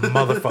as a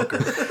motherfucker.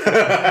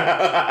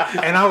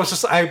 And I was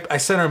just, I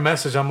sent her a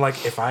message. I'm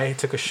like, if I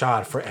took a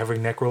shot for every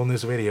neck roll in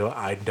this video,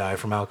 I'd die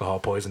from alcohol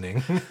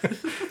poisoning.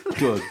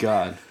 Good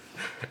God.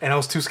 And I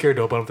was too scared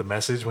to open up the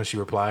message when she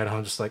replied.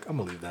 I'm just like, I'm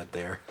gonna leave that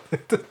there.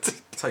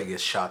 That's how you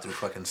get shot through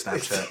fucking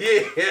Snapchat.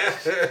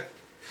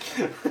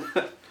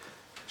 Yeah.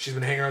 She's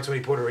been hanging around too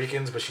many Puerto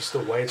Ricans, but she's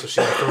still white, so she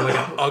can throw like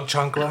an Ugg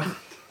chancla.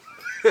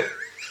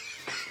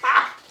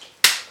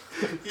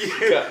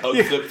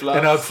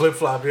 An Ugg flip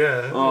flop,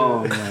 yeah.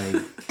 Oh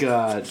my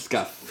God. It's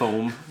got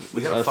foam.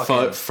 We gotta A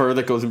fucking- fur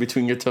that goes in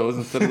between your toes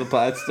instead of the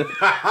plastic.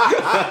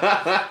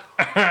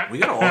 We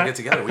gotta all get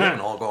together. We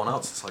haven't all gone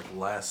out since like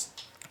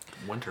last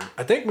winter.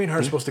 I think me and her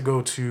are supposed to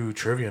go to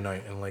trivia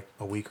night in like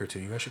a week or two.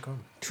 You guys should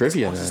come.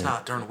 Trivia Well, it's night.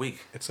 not during the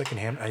week. It's like in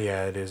Hamden.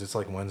 Yeah, it is. It's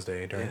like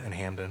Wednesday Yeah. in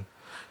Hamden.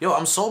 Yo,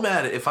 I'm so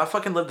mad. If I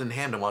fucking lived in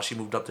Hamden while she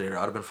moved up there,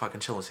 I'd have been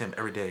fucking chilling with him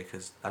every day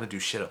because I didn't do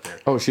shit up there.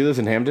 Oh, she lives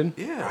in Hamden?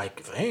 Yeah. I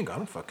think I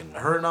don't fucking know.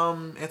 Her and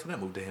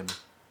Antoinette moved to Hamden.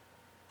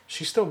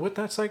 She's still with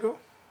that psycho?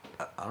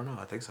 I don't know.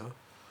 I think so.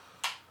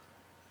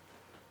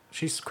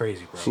 She's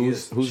crazy, bro.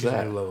 Who's She's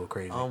that? a new level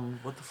crazy.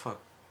 What the fuck?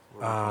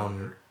 What do we call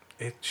her?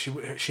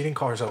 She didn't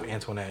call herself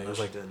Antoinette. It No, was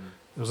she like didn't.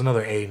 it was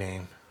another A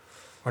name,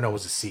 or no, it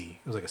was a C.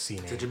 It was like a C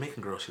It's a name.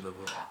 Jamaican girl she lived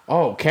with.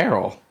 Oh,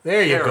 Carol.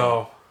 There you Carol.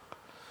 go.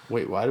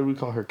 Wait, why did we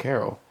call her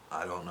Carol?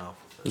 I don't know.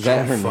 Is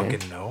that her name?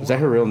 fucking know. Is that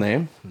her real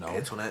name? No.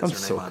 Antoinette I'm is her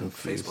so name on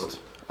confused. Facebook.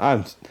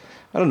 I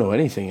don't know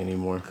anything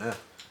anymore. Yeah.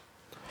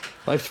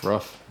 Life's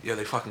rough. Yeah,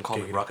 they fucking call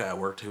me Rucka at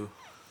work too.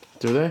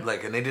 Do they?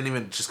 Like, and they didn't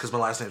even, just because my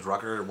last name's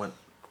Rucker, it went,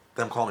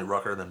 them calling me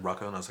Rucker, then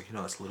Rucka, and I was like,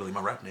 that's literally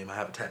my rap name. I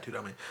have it tattooed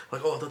on me.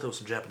 Like, I thought that was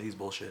some Japanese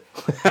bullshit.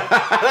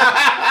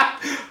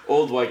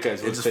 Old white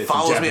guys. It just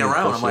follows me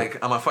around. I'm like,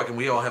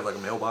 we all have like a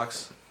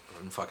mailbox,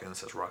 and fucking it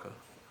says Rucka.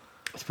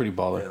 it's pretty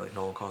baller. Yeah, like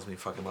no one calls me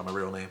fucking by my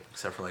real name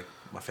except for like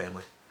my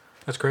family,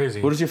 That's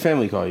crazy. What does your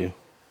family call you?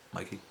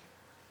 Mikey.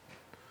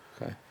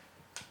 Okay.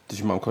 Does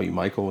your mom call you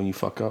Michael when you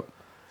fuck up?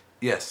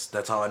 Yes,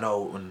 that's how I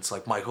know when it's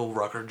like Michael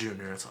Rucker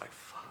Jr. It's like,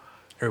 fuck.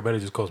 Everybody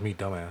just calls me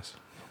dumbass.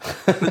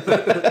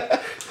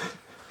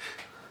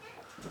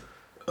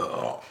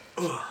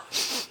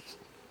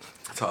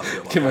 That's how I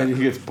feel about Tim, that.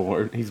 he gets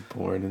bored. He's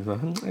bored. And he's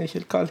like, I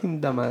should call him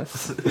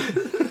dumbass.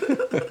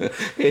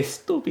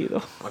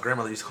 Estúpido. My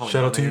grandmother used to call me.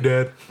 Shout my out to you,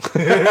 name.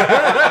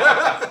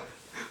 Dad.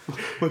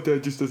 My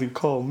dad just doesn't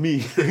call me.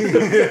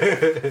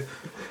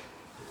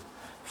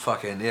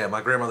 Fucking yeah,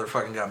 my grandmother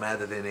fucking got mad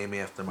that they named me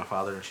after my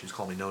father, and she was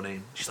calling me no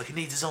name. She's like, he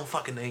needs his own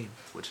fucking name,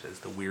 which is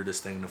the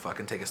weirdest thing to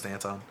fucking take a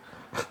stance on.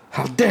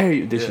 How dare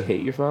you? Did she Yeah.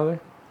 hate your father?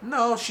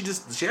 No, she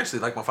actually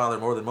liked my father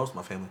more than most of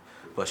my family,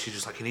 but she's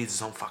just like, he needs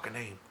his own fucking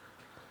name,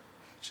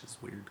 which is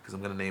weird because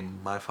I'm gonna name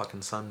my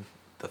fucking son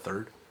the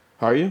third.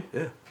 Are you?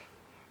 Yeah,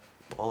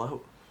 ball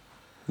out.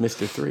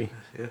 Mr. 3.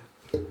 Yeah.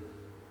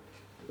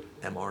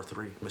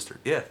 MR3, Mr.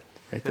 Yeah.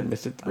 Right there,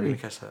 Mr. I 3.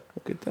 didn't catch that.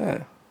 Look at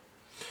that.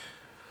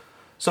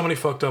 Somebody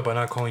fucked up by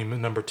not calling you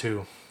number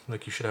 2.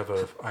 Like you should have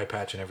a eye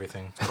patch and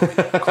everything.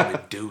 Call me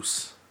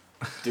Deuce.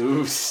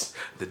 Deuce.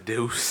 The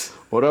Deuce.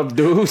 What up,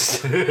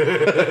 Deuce?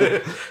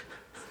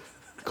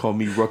 Call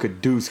me Rucker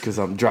Deuce because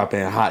I'm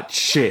dropping hot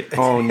shit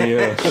on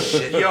you.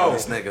 Shit, Yo.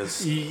 these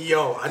niggas.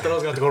 Yo, I thought I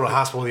was going to have to go to the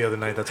hospital the other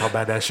night. That's how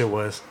bad that shit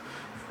was.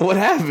 What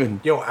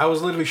happened? Yo, I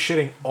was literally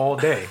shitting all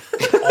day.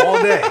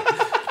 All day.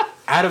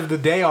 Out of the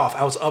day off,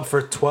 I was up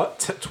for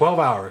 12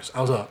 hours.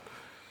 I was up.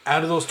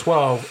 Out of those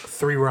 12,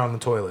 3 were on the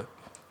toilet.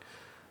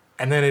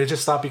 And then it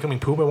just stopped becoming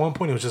poop at one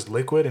point. It was just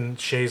liquid. And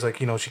Shay's like,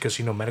 because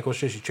she know medical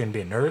shit. She's trying to be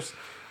a nurse.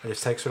 I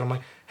just text her. I'm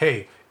like,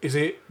 hey, is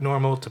it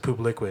normal to poop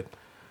liquid?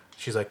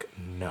 She's like,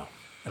 no.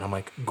 And I'm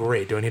like,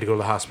 great. Do I need to go to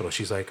the hospital?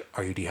 She's like,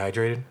 are you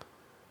dehydrated?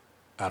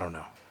 I don't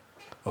know.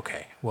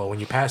 Okay. Well, when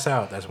you pass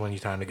out, that's when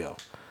it's time to go.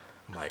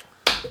 I'm like,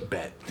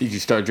 bet. Did you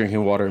start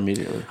drinking water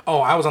immediately? Oh,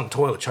 I was on the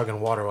toilet chugging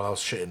water while I was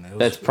shitting. It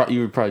was,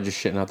 You were probably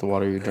just shitting out the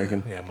water you were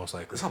drinking. yeah, most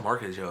likely. That's how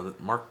Mark is, yo.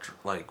 Mark,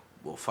 like,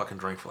 will fucking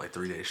drink for like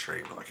 3 days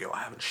straight. But like, yo, I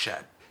haven't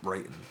shat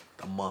right in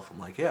a month. I'm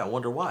like, yeah, I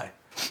wonder why.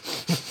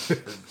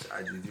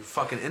 Your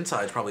fucking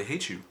insides probably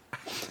hate you.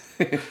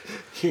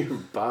 Your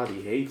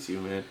body hates you,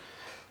 man.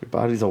 Your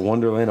body's a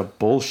wonderland of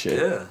bullshit.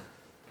 Yeah.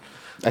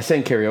 I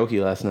sang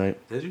karaoke last night.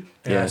 Did you?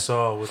 Yeah, Yeah. I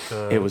saw with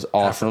the It was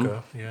awesome.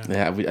 Africa. Yeah.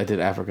 Yeah, I did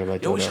Africa by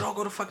Yo, we should Toto. all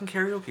go to fucking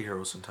Karaoke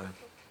Heroes sometime.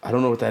 I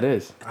don't know what that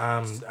is.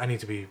 I need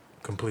to be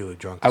completely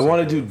drunk. I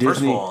want to do First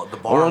of Disney. all, the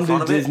I bar in want to front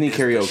do of it Disney is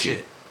the karaoke.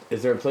 shit.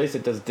 Is there a place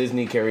that does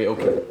Disney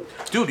karaoke?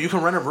 Dude, you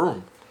can rent a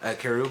room at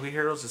Karaoke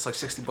Heroes. It's like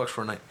 $60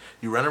 for a night.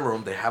 You rent a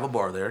room. They have a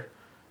bar there,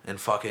 and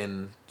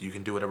fucking you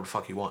can do whatever the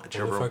fuck you want. It's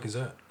Where your the room fuck is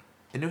that?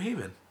 in New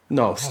Haven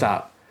No,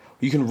 stop.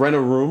 You can rent a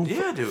room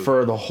Yeah, dude.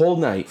 for the whole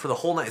night. for the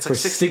whole night. It's For like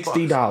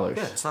 $60. $60.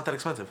 Yeah, it's not that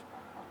expensive.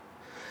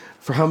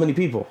 For how many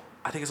people?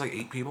 I think it's like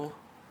 8 people.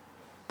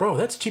 Bro,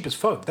 that's cheap as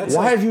fuck. That's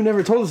Why like, have you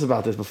never told us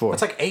about this before?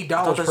 that's like $8 I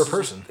thought per this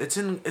person.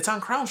 It's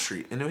on Crown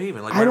Street in New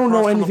Haven. Like I don't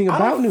know across from anything the-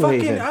 about New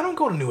Haven. I don't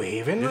go to New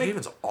Haven. New Like,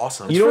 Haven's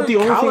awesome. You know what for the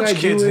only thing college I do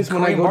kids is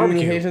and when I Korean go to New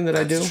barbecue. Haven that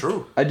I do? That's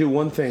true. I do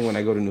one thing when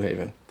I go to New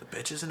Haven. The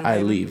bitches in New I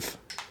Haven. leave.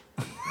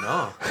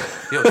 No,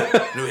 yo,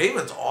 New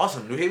Haven's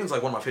awesome. New Haven's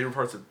like one of my favorite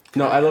parts of.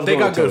 No, I love they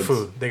going got to good Toads.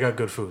 food. They got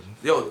good food.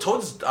 Yo,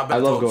 Toads. I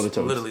love going to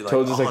Toads. Literally, like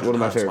Toads is like 100 one of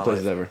my times in favorite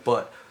places life. ever.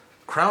 But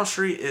Crown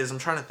Street is. I'm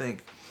trying to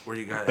think where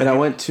you got. And I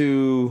went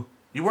to...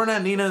 You weren't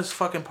at Nina's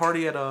fucking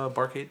party at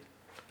Barcade?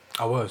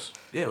 I was.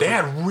 Yeah, it was they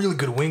like- had really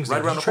good wings Right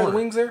there. around Did the you try the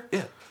corner. wings there? Yeah.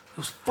 It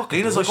was fucking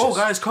Nina's like, delicious. oh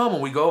guys, come,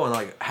 and we go, and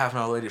like half an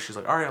hour later, she's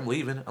like, all right, I'm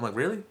leaving. I'm like,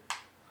 really?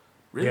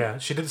 Really? Yeah,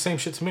 she did the same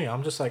shit to me.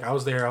 I'm just like, I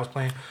was there, I was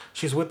playing.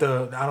 She's with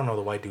I don't know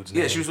the white dude's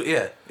name. Yeah, she was.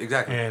 Yeah,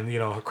 exactly. And,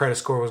 her credit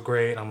score was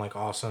great. I'm like,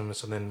 awesome.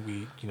 So then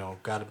we,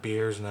 got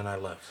beers and then I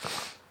left. I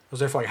was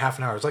there for like half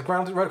an hour. It's like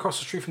right across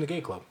the street from the gay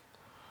club.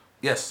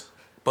 Yes,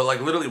 but like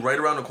literally right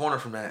around the corner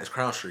from that is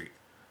Crown Street.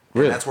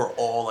 Really? And that's where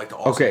all like the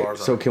awesome Okay,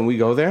 bars so are. can we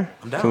go there?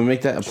 I'm down. Can we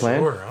make that a plan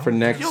Sure, for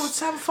next Yo, let's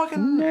have a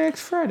fucking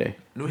next Friday?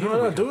 New No, Haven. no,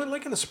 weekend. do it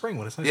like in the spring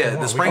when it's nice Yeah, and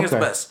warm. the spring is the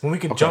Okay. best. When we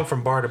can jump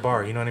from bar to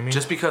bar, you know what I mean?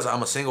 Just because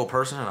I'm a single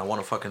person and I want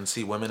to fucking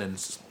see women in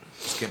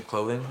skimp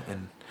clothing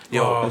and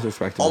yo, That's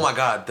respectable. oh my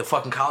god, the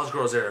fucking college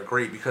girls there are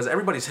great because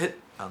everybody's hit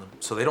on them,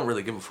 so they don't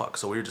really give a fuck.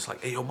 So we were just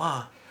like, hey yo,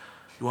 ma,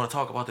 you want to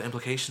talk about the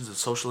implications of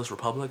socialist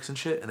republics and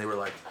shit? And they were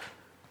like,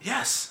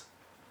 yes.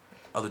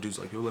 Other dudes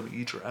like, yo, let me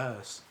eat your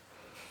ass.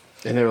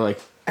 And they were like,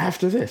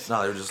 after this.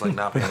 No, they were just like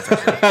not paying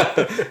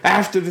attention.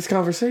 After this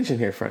conversation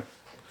here, friend.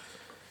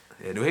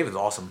 Yeah, New Haven's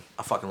awesome.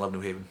 I fucking love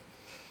New Haven.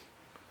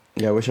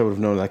 Yeah, I wish I would have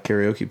known that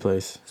karaoke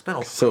place. It's been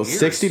over So years.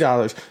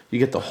 $60, you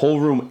get the whole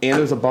room, and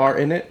there's a bar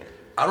in it.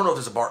 I don't know if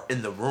there's a bar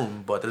in the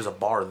room, but there's a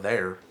bar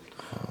there.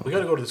 We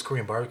gotta go to this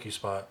Korean barbecue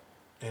spot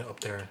up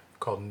there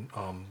called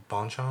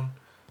Bonchon.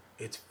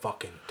 It's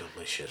fucking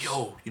delicious.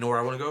 Yo, you know where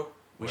I want to go?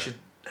 We Where? should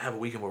have a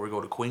weekend where we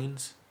go to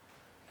Queens.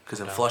 Because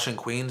in Flushing,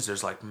 Queens,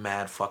 there's like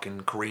mad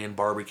fucking Korean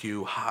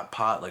barbecue, hot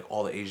pot, like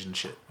all the Asian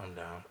shit. I'm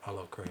down. I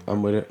love Korean.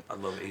 I'm with it. I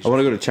love Asian. I want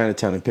to go to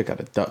Chinatown and pick out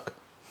a duck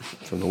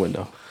from the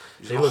window.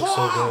 They look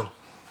so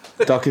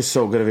good. Duck is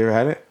so good. Have you ever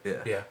had it?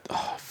 Yeah. Yeah.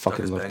 Oh, I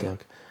fucking is love banging.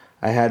 duck.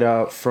 I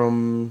had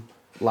from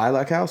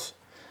Lilac House.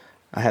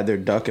 I had their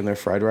duck and their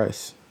fried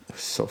rice. It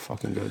was so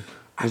fucking good.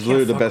 It was can't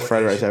literally the fuck best with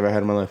fried rice Asian. I ever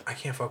had in my life. I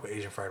can't fuck with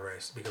Asian fried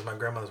rice because my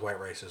grandmother's white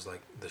rice is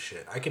like the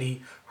shit. I could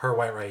eat her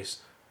white rice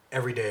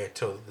every day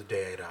till the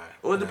day I die.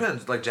 Well, it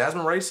depends. Like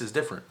jasmine rice is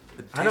different.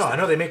 It I know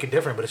tastes they make it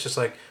different, but it's just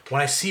like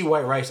when I see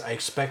white rice, I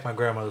expect my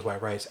grandmother's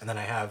white rice, and then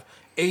I have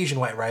Asian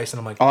white rice, and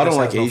I'm like, Oh, I this don't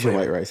like has no Asian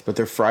flavor. white rice, but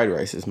their fried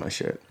rice is my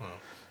shit.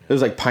 It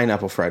was like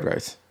pineapple fried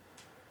rice.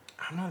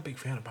 I'm not a big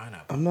fan of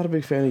pineapple. I'm not a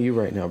big fan of you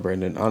right now,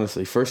 Brandon.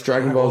 Honestly, first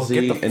Dragon Ball well, Z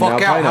get the and fuck now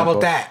out. How pineapple.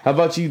 about that? How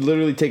about you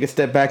literally take a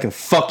step back and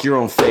fuck your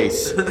own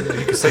face? You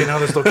can say now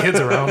there's no kids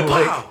around.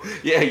 Like,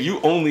 Yeah, you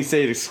only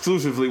say it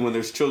exclusively when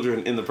there's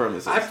children in the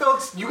premises. I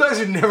felt you guys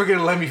are never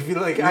gonna let me feel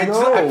like I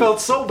No.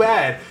 felt so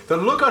bad. The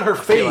look on her I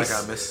feel face.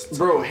 like I missed.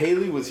 Bro,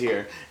 Haley was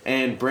here,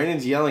 and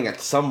Brandon's yelling at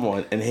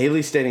someone, and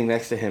Haley's standing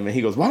next to him, and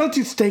he goes, "Why don't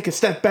you take a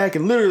step back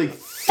and literally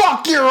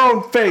fuck your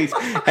own face?"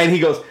 And he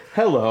goes,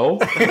 "Hello."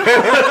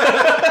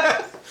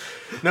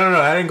 No,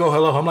 I didn't go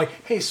hello. I'm like,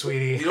 hey,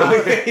 sweetie. You know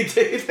what?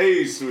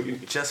 Hey,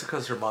 sweetie.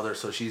 Jessica's her mother,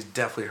 so she's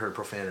definitely heard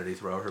profanity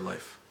throughout her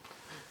life.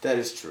 That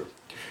is true.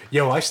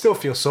 Yo, I still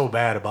feel so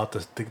bad about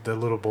the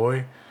little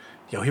boy.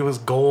 Yo, he was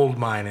gold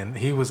mining.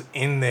 He was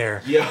in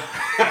there, Yeah.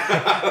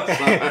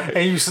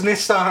 and you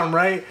snitched on him,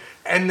 right?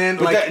 And then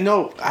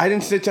No, I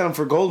didn't snitch on him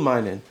for gold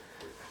mining.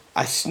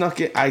 I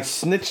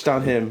snitched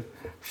on him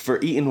for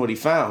eating what he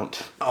found.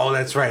 oh,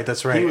 that's right.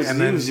 He was,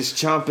 and then just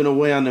chomping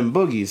away on them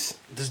boogies.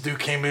 this dude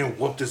came in,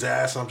 whooped his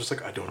ass, and I'm just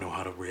like, I don't know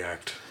how to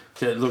react.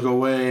 Said, "Look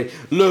away,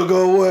 look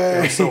away."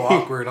 It was so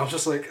awkward. I was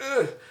just like,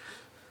 ugh.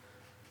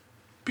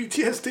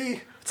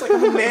 PTSD. It's like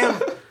I'm a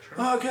man.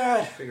 Oh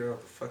god. Figure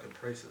out the fucking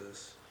price of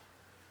this.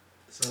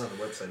 It's not on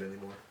the website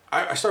anymore.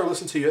 I started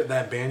listening to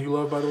that band you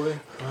love, by the way.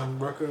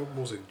 Rucka, what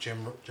was it?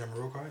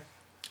 Jamiroquai?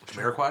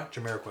 Jamiroquai?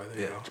 Jamiroquai, there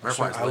you Yeah, go.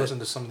 Jamiroquai's I lit. listened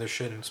to some of their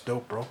shit and it's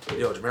dope, bro.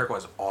 Yo, Jamiroquai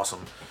is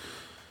awesome.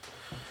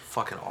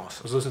 Fucking I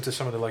awesome. was listening to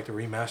some of the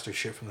remastered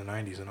shit from the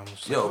 90s and I'm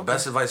just like, Yo, okay.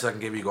 best advice I can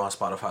give you: go on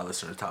Spotify,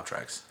 listen to the top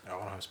tracks. I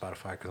don't have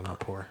Spotify because I'm not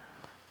poor.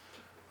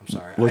 I'm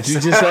sorry. What did you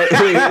just say?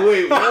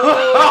 Wait.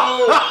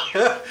 Whoa.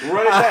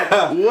 Run it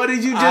back. What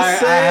did you just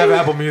say? I have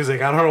Apple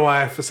Music. I don't know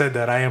why I said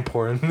that. I am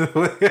poor.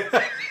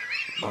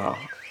 Wow.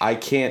 I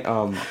can't.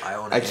 own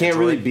I can't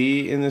really Android.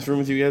 be in this room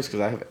with you guys because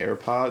I have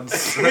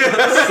AirPods.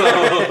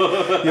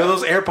 Yo,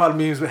 those AirPod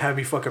memes would have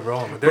me fucking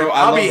rolling. Bro,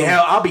 I love them.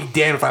 I'll be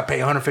damned if I pay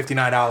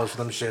 $159 for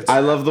them shits. I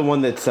love the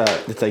one that's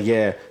like,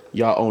 yeah,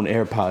 y'all own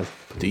AirPods.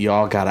 Do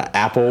y'all got an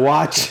Apple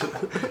Watch?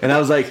 And I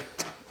was like,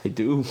 I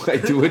do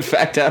in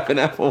fact have an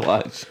Apple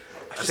Watch.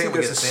 I think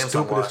we get a that's the Samsung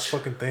stupidest watch.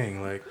 fucking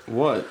thing. Like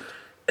What?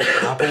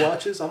 Apple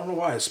Watches, I don't know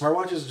why.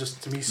 Smartwatches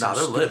just to me seem Nah,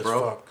 they're stupid lit, as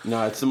bro. fuck.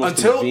 No, it's the most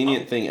Until-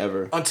 convenient thing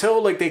ever.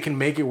 Until like they can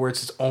make it where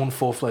it's its own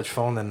full fledged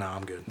phone, then nah,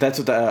 I'm good. That's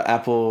what the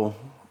Apple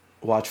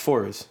Watch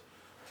 4 is.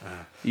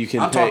 You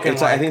can I'm pay. talking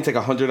It's I like- think it's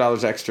like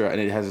 $100 extra, and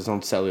it has its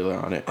own cellular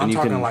on it. And I'm you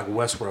talking can like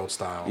Westworld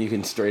style. you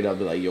can straight up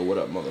be like, "Yo, what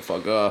up,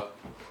 motherfucker?"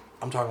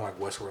 I'm talking like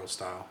Westworld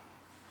style,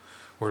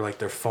 where like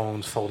their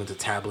phones fold into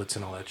tablets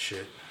and all that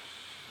shit.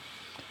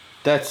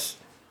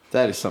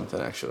 That is something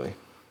actually.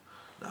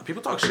 Nah,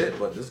 people talk shit,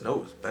 but this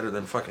note is better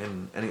than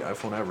fucking any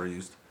iPhone I ever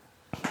used.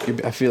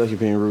 I feel like you're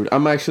being rude.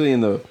 I'm actually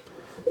in the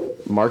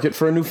market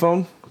for a new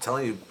phone. I'm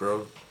telling you,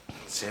 bro.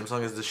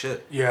 Samsung is the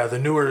shit. Yeah, the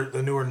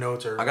newer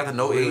notes are. I got the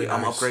Note really 8.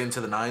 I'm nice. upgrading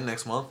to the 9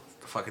 next month.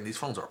 Fucking these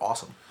phones are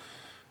awesome.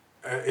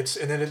 It's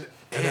and then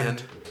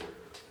And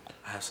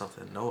I have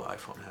something no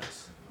iPhone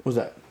has. What's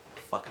that?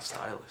 Fucking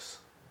stylus.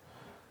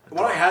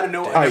 when I had a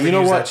note, All right, you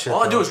know what? That shit,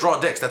 All I do though. is draw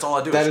dicks. That's all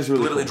I do. That is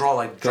really literally cool. draw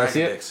like Can I see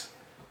dragon it? dicks.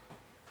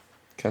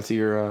 Can I see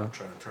your? I'm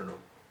trying to turn the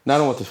No, I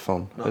don't want this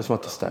phone. I just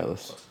want the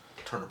stylus.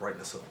 turn the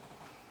brightness up.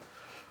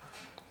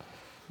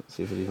 Let's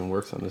see if it even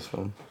works on this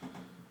phone.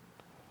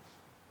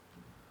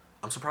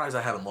 I'm surprised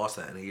I haven't lost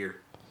that in a year.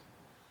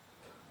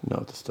 No,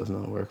 this does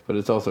not work. But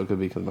it's also could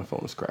be because my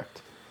phone is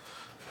cracked.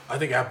 I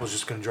think Apple's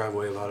just gonna drive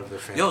away a lot of their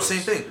fans. Yo, same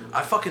thing.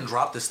 I fucking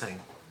drop this thing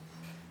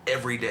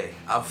every day.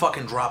 I've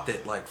fucking dropped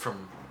it like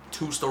from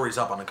 2 stories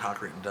up on the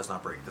concrete and does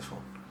not break this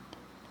phone.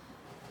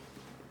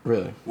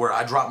 Really? Where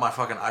I dropped my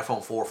fucking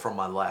iPhone 4 from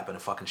my lap and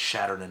it fucking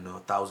shattered into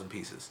 1,000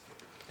 pieces.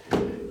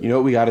 You know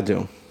what we got to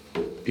do?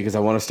 Because I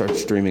want to start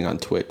streaming on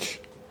Twitch.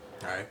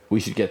 All right. We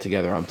should get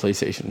together on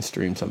PlayStation and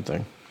stream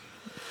something.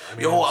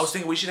 Yo, I was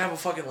thinking we should have a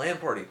fucking LAN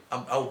party.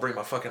 I'll bring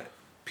my fucking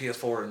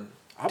PS4 and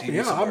TV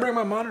I'll somewhere. bring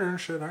my monitor and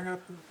shit. I got,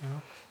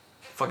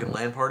 Fucking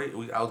LAN party.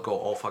 I'll go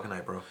all fucking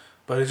night, bro.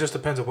 But it just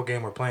depends on what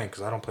game we're playing,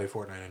 because I don't play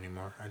Fortnite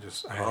anymore. I had to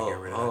get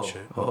rid of that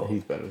shit. Oh,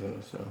 he's better than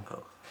us,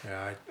 so.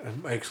 Yeah,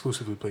 I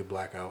exclusively play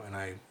Blackout, and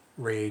I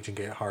rage and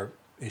get heart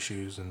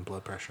issues and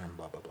blood pressure and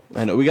blah, blah, blah.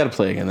 I know, we got to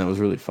play again. That was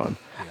really fun.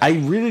 Yeah. I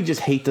really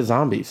just hate the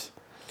zombies.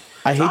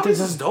 I hate zombies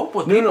the is dope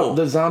with people. No,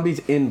 the zombies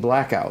in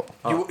Blackout.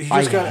 You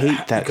just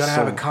hate that. You gotta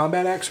have a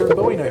combat axe or a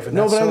Bowie knife. And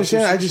no, but I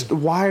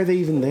understand. Why are they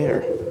even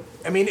there?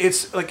 I mean,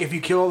 it's like if you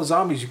kill all the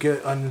zombies, you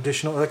get an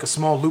additional, like a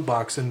small loot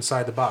box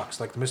inside the box,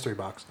 like the mystery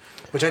box,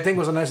 which I think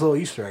was a nice little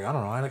Easter egg. I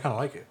don't know. I kind of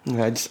like it.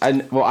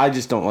 I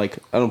just don't like.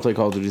 I don't play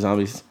Call of Duty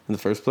Zombies in the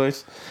first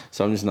place,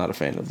 so I'm just not a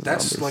fan of the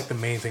That's zombies. like the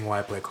main thing why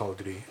I play Call of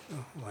Duty.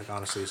 Like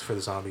honestly, is for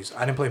the zombies.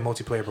 I didn't play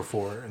multiplayer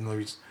before, and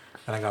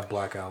I got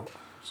Blackout.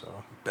 So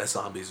best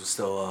zombies was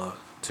still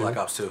Black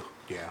Ops 2.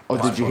 Yeah.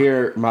 Oh, did you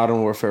hear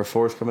Modern Warfare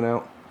 4 is coming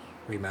out?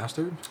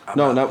 Remastered?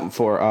 Not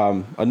for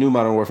a new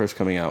Modern Warfare is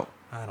coming out.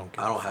 I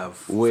don't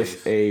have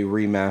with faith. a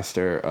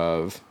remaster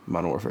of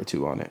Modern Warfare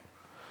 2 on it.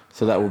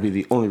 So that will be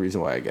the only reason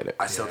why I get it.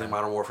 I still think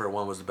Modern Warfare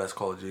 1 was the best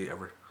Call of Duty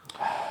ever.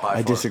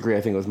 I disagree.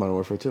 I think it was Modern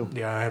Warfare 2.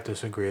 Yeah, I have to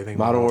disagree. I think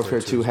Modern Warfare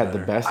 2 had the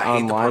best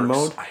online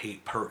mode. I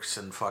hate perks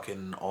and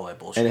fucking all that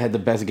bullshit. And it had the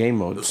best game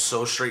mode. It was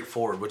so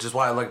straightforward, which is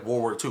why I like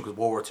World War II, because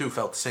World War II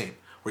felt the same.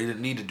 Where you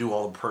didn't need to do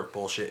all the perk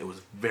bullshit. It was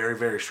very,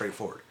 very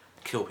straightforward.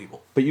 Kill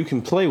people. But you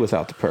can play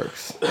without the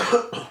perks.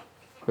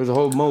 There's a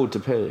whole mode to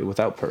play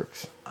without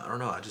perks. I don't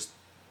know.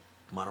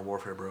 Modern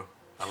Warfare, bro.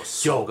 I was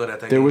so good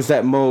at that game. There was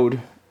that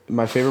mode.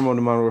 My favorite mode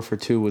in Modern Warfare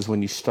 2 was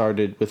when you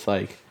started with,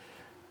 like,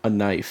 a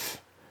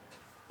knife.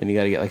 And you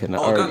gotta get, like, a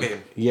knife. Oh, gun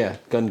game. Yeah,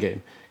 gun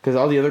game. Because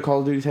all the other Call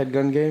of Duties had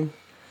gun game.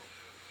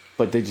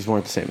 But they just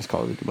weren't the same as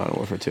Call of Duty Modern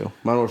Warfare 2.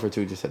 Modern Warfare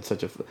 2 just had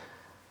such a...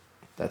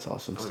 That's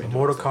awesome.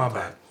 Mortal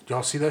Kombat.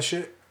 Y'all see that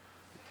shit?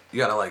 You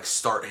gotta like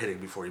start hitting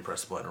before you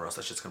press the button, or else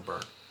that shit's gonna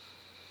burn.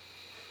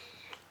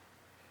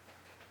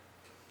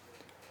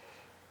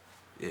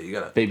 Yeah, you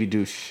gotta baby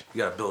douche.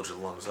 You gotta build your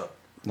lungs up.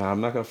 Nah,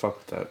 I'm not gonna fuck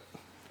with that.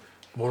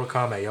 Mortal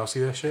Kombat. Y'all see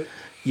that shit?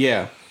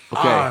 Yeah.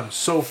 Okay. I'm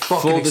so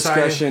fucking Full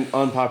excited. discussion,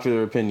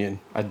 unpopular opinion.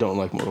 I don't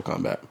like Mortal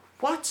Kombat.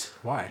 What?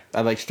 Why?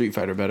 I like Street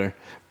Fighter better,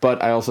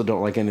 but I also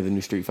don't like any of the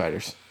new Street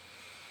Fighters.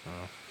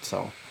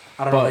 So.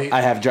 I don't know.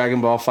 I have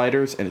Dragon Ball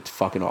Fighters, and it's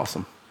fucking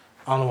awesome.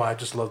 I don't know why. I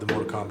just love the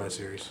Mortal Kombat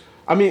series.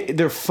 I mean,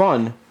 they're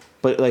fun,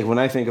 but like when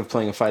I think of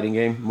playing a fighting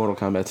game, Mortal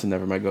Kombat's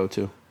never my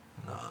go-to.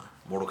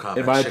 Mortal Kombat.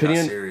 In my shit got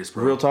opinion, serious,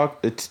 bro. real talk,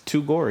 it's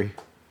too gory.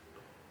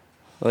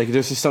 Like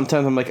there's just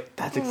sometimes I'm like,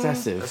 that's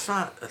excessive. That's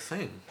not a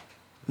thing.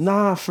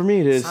 Nah, for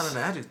me it is. It's not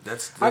an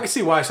adjective. I can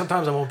see why.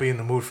 Sometimes I won't be in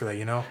the mood for that.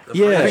 You know.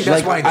 Yeah, I think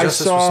that's like why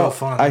Injustice was so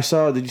fun. I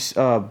saw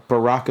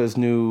Baraka's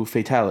new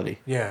fatality.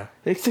 Yeah.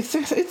 It's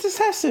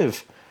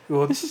excessive.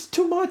 Well, this is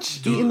too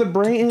much. Eating the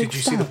brain. Did you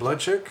see the blood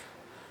chick?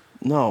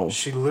 No.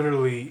 She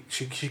literally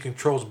she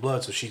controls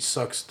blood, so she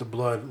sucks the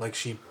blood, like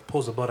she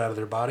pulls the blood out of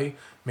their body,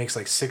 makes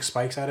like 6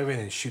 spikes out of it,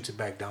 and shoots it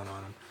back down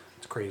on them.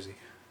 It's crazy.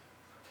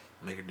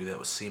 Make her do that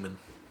with semen.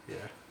 Yeah.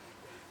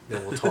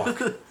 Then we'll talk.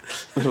 It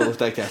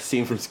looked like that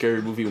scene from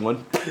Scary Movie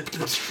 1.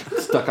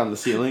 Stuck on the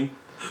ceiling.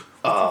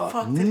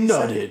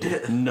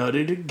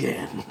 Nutted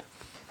again.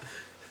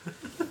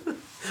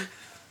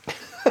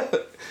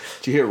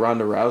 Did you hear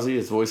Ronda Rousey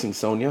is voicing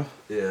Sonya?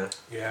 Yeah.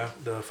 Yeah,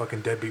 the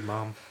fucking deadbeat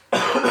mom.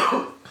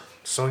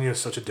 Sonya is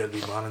such a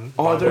deadbeat mom.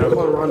 Oh, I thought you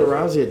called Ronda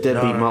Rousey a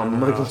deadbeat mom.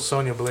 No,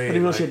 Sonya Blade. I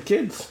didn't know she had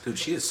kids. Dude,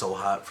 she is so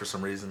hot for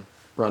some reason.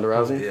 Ronda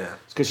Rousey? Yeah.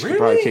 It's because she could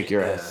probably kick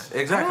your Yeah, ass.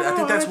 exactly. I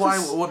think that's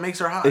what makes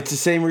her hot. It's the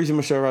same reason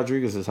Michelle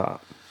Rodriguez is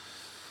hot.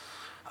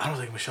 I don't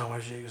think Michelle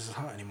Rodriguez is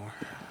hot anymore.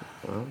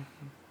 Well,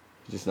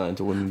 you're just not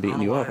into women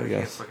beating you up, I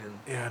guess.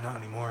 Yeah, not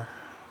anymore.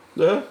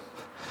 Yeah?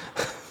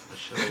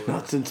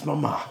 Not since my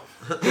mom.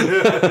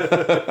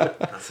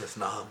 Not since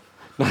Nam.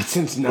 Not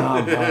since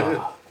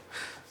Nam.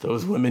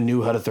 Those women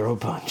knew how to throw a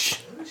punch.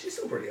 She's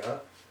still pretty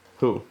hot.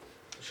 Who?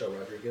 Michelle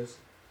Rodriguez.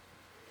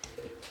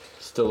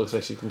 Still looks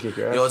like she can kick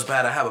your ass. Yo, it's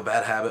bad. I have a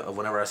bad habit of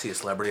whenever I see a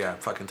celebrity, I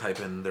fucking type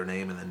in their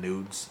name and then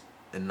nudes.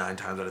 And 9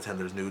 times out of 10,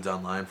 there's nudes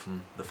online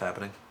from the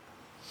fappening.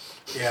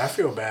 Yeah, I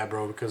feel bad,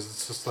 bro, because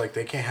it's just like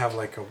they can't have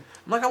like a... I'm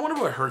like, I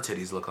wonder what her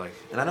titties look like.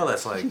 And I know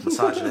that's like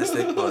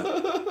misogynistic,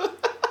 but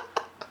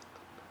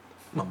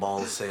my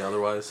balls say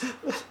otherwise.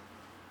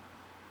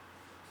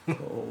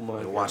 Oh my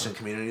Like, god. watching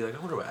Community, like, I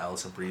wonder what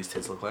Alison Brie's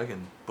tits look like.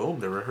 And boom,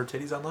 there were her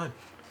titties online.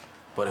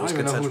 But it I was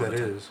don't even know who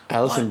consensual. that is.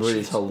 Allison What? Brie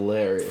is She's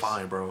hilarious.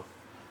 Fine, bro.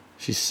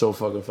 She's so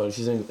fucking funny.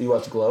 She's in. You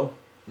watch Glow?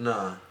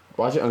 Nah.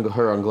 Watch it on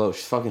her on Glow.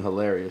 She's fucking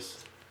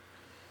hilarious.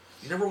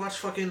 You never watched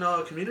fucking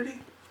Community,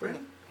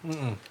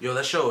 Brandon? Yo,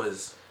 that show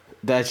is...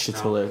 That shit's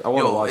hilarious. I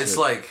want to watch it. It's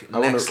like I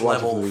wanna next watch it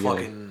from level the beginning.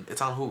 fucking...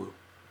 It's on Hulu.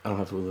 I don't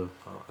have Hulu.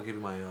 I'll give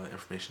you my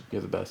information.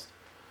 You're the best.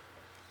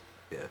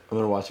 Yeah. I'm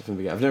gonna watch it from the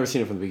beginning. I've never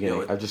seen it from the beginning.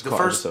 Yo, I've just the caught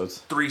first episodes.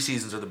 3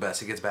 seasons are the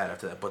best. It gets bad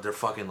after that, but they're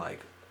fucking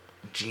like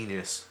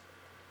genius.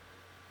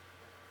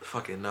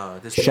 Fucking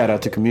this. Shout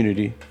out to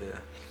Community. Yeah.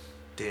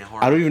 Dan I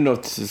Harmon. don't even know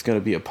if this is gonna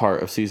be a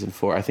part of season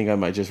 4. I think I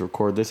might just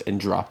record this and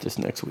drop this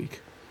next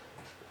week.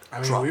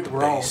 I Drop mean, the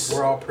we're all bass.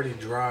 pretty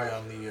dry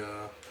on the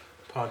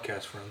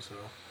podcast front, so...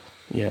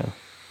 Yeah.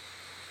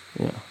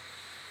 Yeah.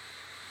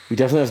 We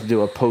definitely have to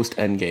do a post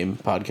Endgame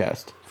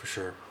podcast For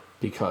sure.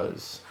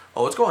 because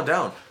Oh, it's going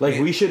down. like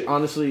we should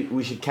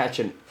catch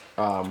an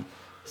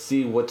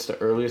see what's the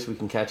earliest we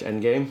can catch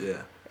Endgame.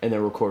 Yeah. And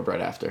then record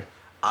right after.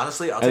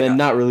 Honestly, And then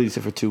not release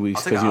it for 2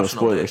 weeks because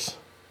spoilers.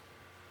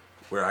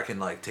 Where I can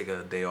like take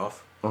a day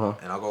off.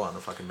 And I'll go on the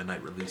fucking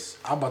midnight release.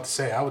 I'm about to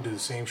say I would do the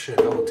same shit.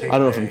 I would take. I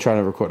don't know if I'm trying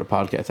to record a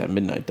podcast at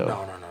midnight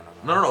though.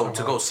 No.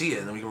 To go see it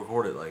and then we can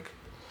record it like.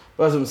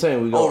 Well, that's what I'm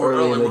saying. We go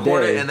early in the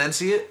record day it and then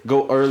see it.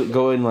 Go early.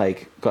 Go in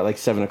like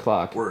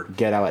 7:00. Word.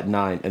 Get out at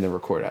 9 and then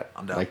record at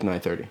I'm down. like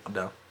 9:30. I'm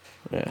down.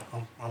 Yeah.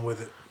 I'm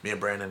with it. Me and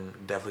Brandon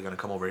definitely gonna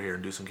come over here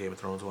and do some Game of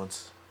Thrones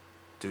once.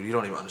 Dude, you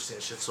don't even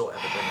understand. Shit's so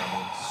epic right now,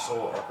 man.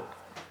 So epic.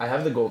 I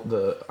have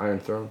the Iron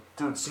Throne.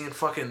 Dude, seeing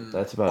fucking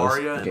That's about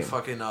Arya his and game.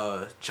 fucking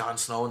Jon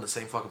Snow in the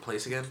same fucking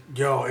place again.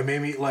 Yo, it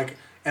made me like,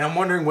 and I'm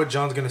wondering what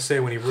John's gonna say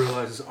when he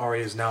realizes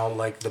Arya is now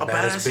like the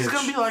baddest bitch. He's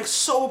gonna be like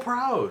so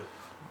proud.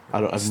 I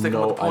have Sticking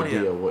no with the pony.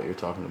 idea what you're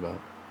talking about.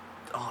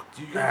 Oh,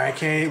 dude, We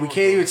can't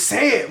even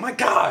say it. My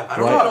God. I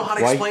don't Why- even know how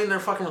to why- explain their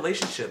fucking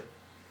relationship.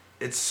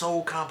 It's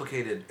so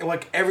complicated.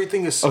 Like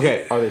everything is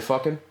Okay, are they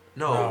fucking?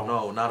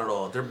 No, not at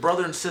all. They're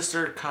brother and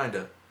sister,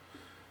 kinda.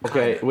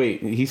 Okay,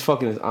 wait. He's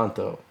fucking his aunt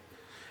though.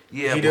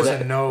 Yeah, He but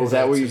doesn't know. Is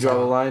that where you that's draw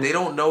the his line? they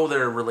don't know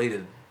they're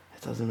related.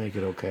 That doesn't make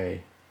it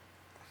okay.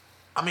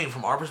 I mean,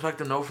 from our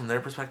perspective, no. From their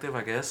perspective,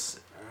 I guess.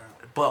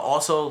 But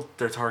also,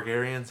 they're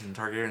Targaryens, and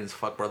Targaryens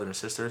fuck brother and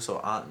sister, so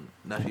aunt and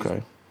nephew's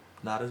Okay.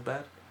 not as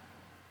bad.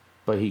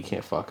 But he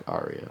can't fuck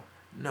Arya.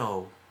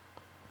 No,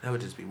 that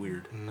would just be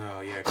weird. No,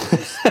 yeah, because he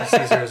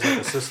sees her as like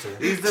a sister.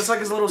 That's like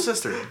his little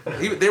sister.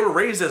 They were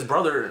raised as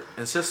brother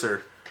and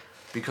sister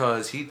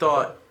because he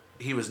thought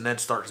he was Ned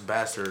Stark's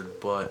bastard,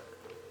 but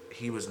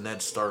he was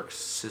Ned Stark's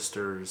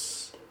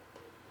sister's.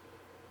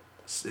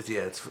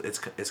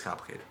 It's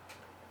complicated.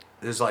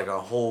 There's like a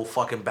whole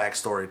fucking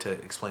backstory to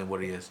explain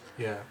what he is.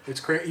 Yeah,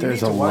 it's crazy.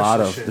 There's a lot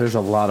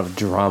of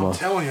drama. I'm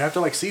telling you, after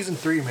like season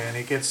 3, man,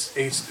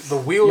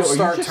 the wheels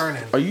start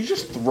turning. Are you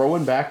just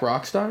throwing back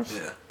rock stars?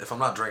 Yeah, if I'm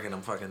not drinking,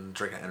 I'm fucking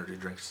drinking energy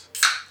drinks.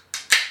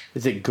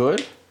 Is it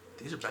good?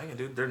 These are banging,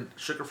 dude. They're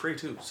sugar free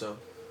too, so.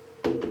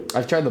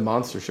 I've tried the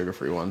Monster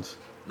sugar-free ones.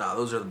 Nah,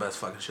 those are the best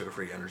fucking sugar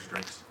free energy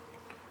drinks.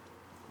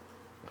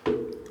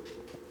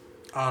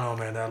 I don't know,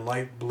 man. That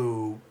light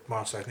blue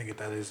Monster, I think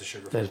that is the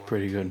sugar. That's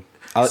pretty good.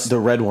 The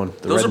red one.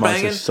 The Those red are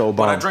banging, Monster's so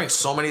but I bomb. drank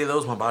so many of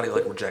those, my body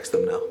like rejects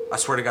them now. I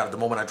swear to God, the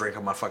moment I drink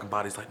them, my fucking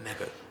body's like,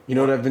 nigga. You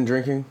know what I've been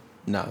drinking?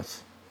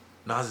 Nas.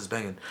 Nas is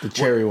banging. The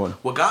cherry one.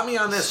 What got me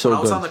on this, So when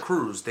I was good. on the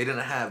cruise, they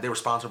were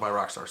sponsored by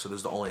Rockstar, so this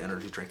is the only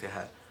energy drink they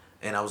had.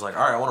 And I was like,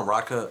 all right, I want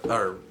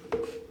a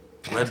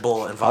Red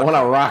Bull and vodka. I want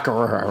a rock.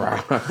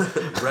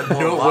 Red Bull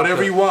and vodka.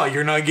 Whatever you want,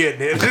 you're not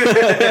getting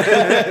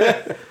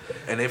it.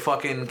 And they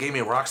fucking gave me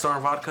a Rockstar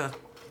and vodka.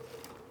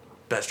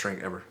 Best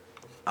drink ever.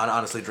 I'd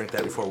honestly drink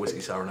that before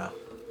whiskey sour now.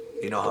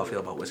 You know how I feel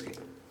about whiskey.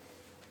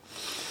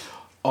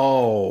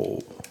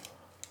 Oh,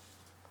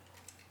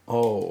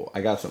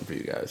 I got something for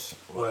you guys.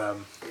 Well,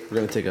 We're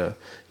going to take a...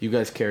 You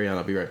guys carry on.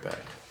 I'll be right back.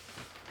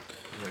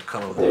 I'm gonna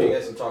come with Yeah, you a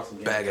guys can talk some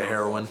bag of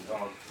heroin.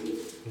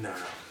 nah.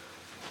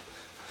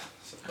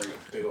 Like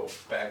a big old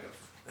bag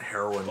of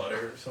Heroin.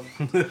 butter or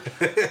something.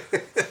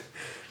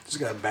 Just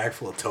got a bag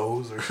full of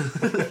toes or.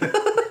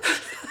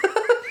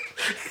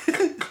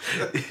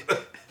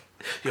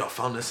 Yo, I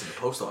found this in the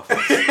post office.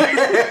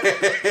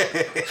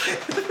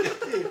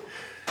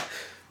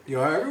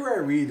 Yo, everywhere I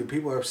read, the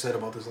people are upset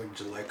about this like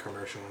Gillette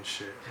commercial and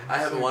shit. I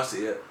haven't watched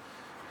it yet.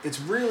 It's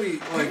really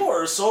like. People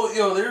are so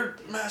their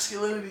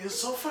masculinity is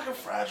so fucking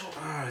fragile.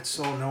 It's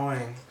so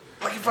annoying.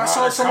 Like if I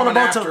saw someone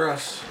coming about after to,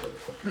 us.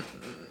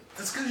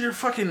 that's because you're a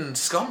fucking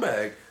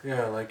scumbag.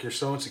 Yeah, like you're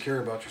so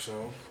insecure about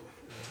yourself.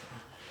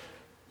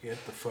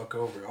 Get the fuck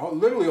over it.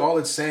 Literally, all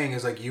it's saying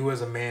is like you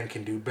as a man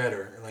can do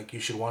better, and like you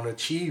should want to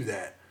achieve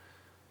that.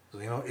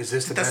 You know, is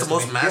this the That's best the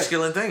most man you get?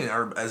 masculine thing.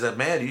 Or as a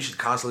man, you should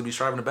constantly be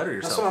striving to better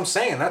yourself. That's what I'm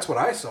saying. That's what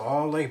I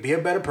saw. Like, be a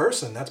better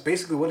person. That's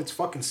basically what it's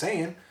fucking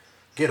saying.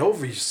 Get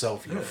over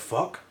yourself, you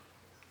fuck.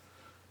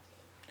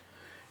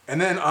 And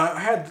then I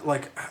had,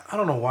 like, I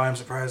don't know why I'm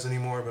surprised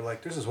anymore, but,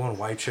 like, there's this one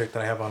white chick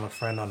that I have on a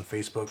friend on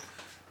Facebook,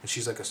 and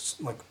she's,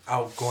 like,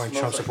 outgoing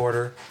Trump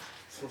supporter.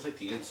 Smells like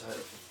the inside of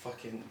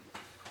fucking...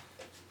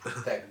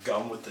 that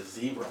gum with the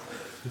zebra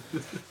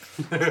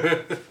on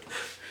it.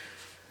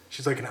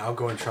 She's, like, an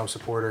outgoing Trump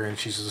supporter, and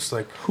she's just,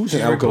 like... Who's she's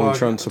an outgoing reblog-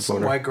 Trump Some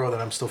supporter? white girl that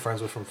I'm still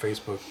friends with from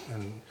Facebook,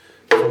 and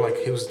from, like,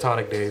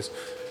 Housatonic days.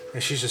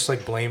 And she's just,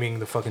 like, blaming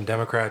the fucking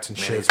Democrats and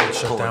Man, shit he's for the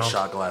shut pulling down.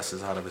 shot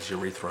glasses out of his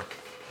urethra.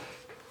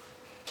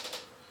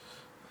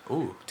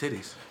 Ooh,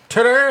 titties.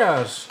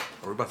 Titties!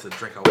 We're about to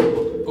drink our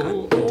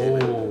Ooh.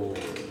 Oh.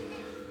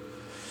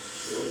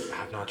 I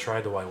have not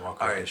tried the White Walker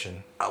All right,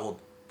 edition. I will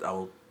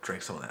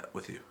drink some of that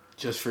with you.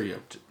 Just for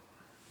you.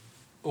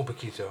 Un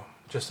poquito.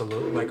 Just a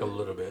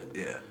little bit.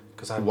 Yeah,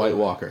 Cause I White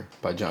Walker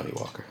by Johnny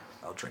Walker.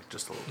 I'll drink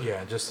just a little bit.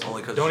 Yeah, just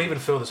Only 'cause don't you- even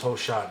fill this whole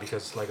shot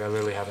because like I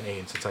literally haven't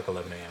eaten since like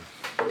 11 a.m.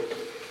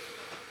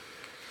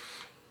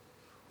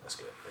 That's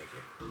good. Thank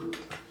you.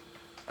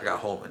 I got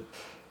home and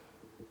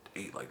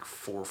ate like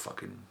 4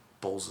 fucking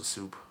bowls of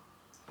soup.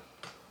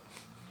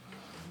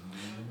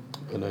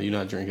 But no, you're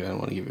not drinking. I don't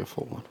want to give you a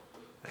full one.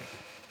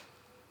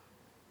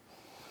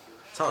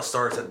 That's how it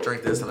starts. I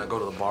drink this and I go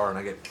to the bar and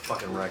I get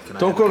fucking wrecked. And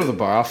Don't go to the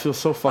bar. I'll feel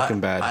so fucking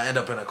bad. I end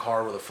up in a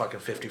car with a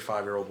fucking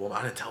 55-year-old woman.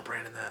 I didn't tell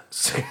Brandon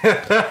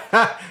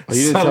that. Oh,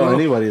 you didn't tell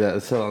anybody that.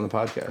 Let's tell it on the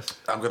podcast.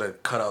 I'm going to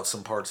cut out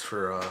some parts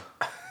for...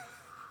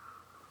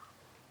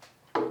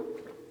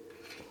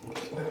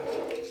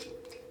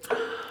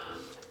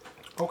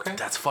 Okay.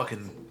 That's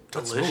fucking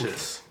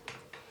delicious.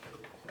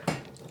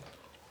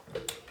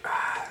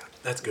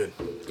 That's good.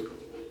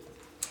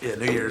 Yeah,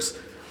 New Year's.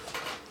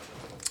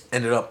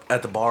 Ended up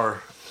at the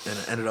bar and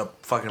ended up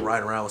fucking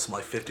riding around with some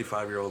like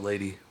 55-year-old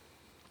lady.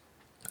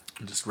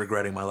 I'm just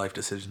regretting my life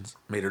decisions.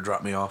 Made her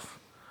drop me off.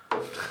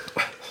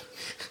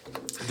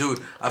 Dude,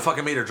 I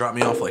fucking made her drop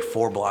me off like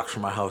 4 blocks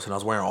from my house and I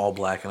was wearing all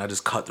black and I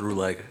just cut through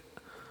like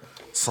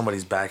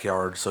somebody's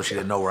backyard so she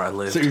didn't know where I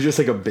lived. So you're just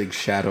like a big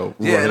shadow.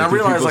 Yeah, and I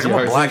realized like I'm a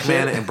yards black and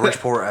man shit. in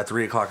Bridgeport at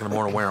 3 o'clock in the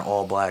morning wearing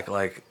all black,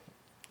 like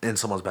in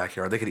someone's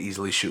backyard. They could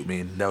easily shoot me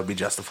and that would be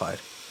justified.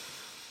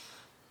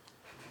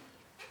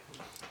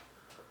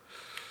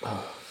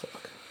 Oh,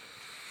 fuck.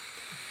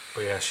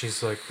 But yeah,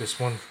 she's like this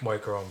one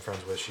white girl I'm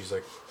friends with. She's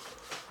like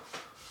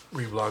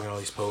reblogging all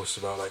these posts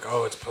about like,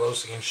 oh, it's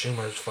Pelosi and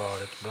Schumer's fault.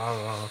 It's blah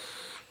blah.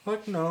 blah.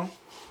 Like no,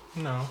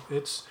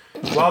 it's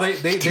while they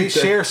Dude,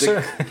 share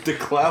the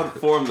cloud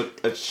formed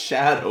a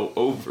shadow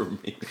over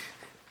me.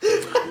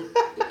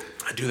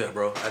 I do that,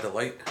 bro. At the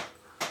light.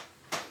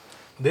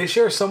 they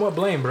share somewhat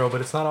blame, bro,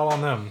 but it's not all on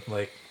them.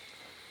 Like,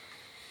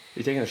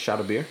 You taking a shot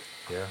of beer?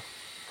 yeah,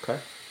 Okay.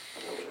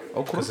 Oh,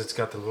 cool. because it's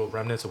got the little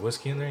remnants of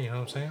whiskey in there. You know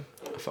what I'm saying?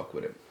 I fuck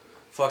with it.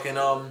 Fucking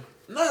no.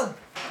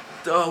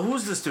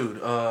 Who's this dude?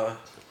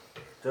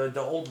 The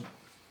old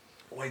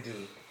white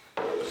dude.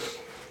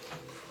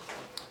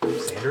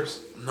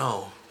 Sanders.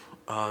 No,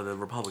 the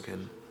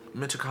Republican,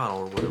 Mitch McConnell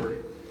or whatever.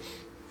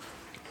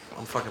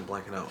 I'm fucking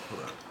blanking out.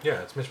 Hold on.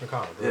 Yeah, it's Mitch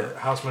McConnell, the Yeah.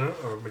 House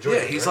or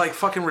majority. Yeah, he's right? like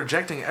fucking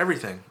rejecting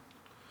everything.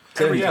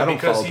 Yeah, I don't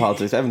because follow he-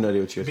 politics. I have no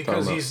idea what you're talking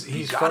because about. he's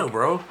You got to,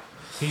 bro.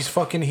 He's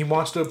fucking. He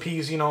wants to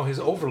appease, his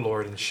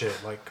overlord and shit.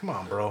 Like, come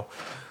on, bro.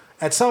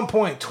 At some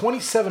point,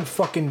 27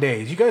 fucking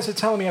days. You guys are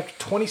telling me after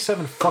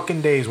 27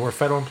 fucking days where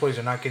federal employees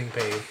are not getting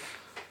paid.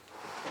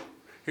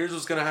 Here's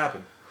what's gonna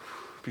happen.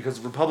 Because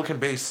the Republican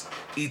base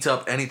eats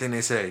up anything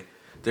they say.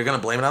 They're gonna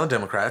blame it on the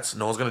Democrats.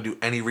 No one's gonna do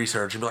any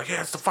research and be like,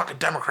 yeah, it's the fucking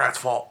Democrats'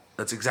 fault.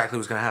 That's exactly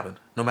what's gonna happen.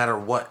 No matter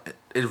what.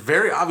 It's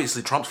very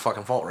obviously Trump's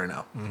fucking fault right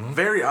now. Mm-hmm.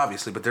 Very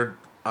obviously. But they're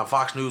on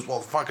Fox News, well,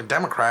 fucking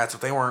Democrats,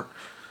 if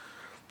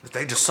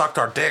they just sucked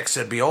our dicks,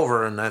 it'd be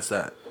over, and that's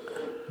that.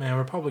 Man,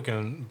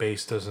 Republican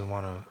base doesn't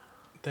want to.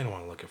 They don't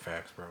want to look at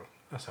facts, bro.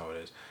 That's how it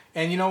is.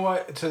 And you know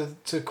what?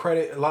 To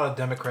credit, a lot of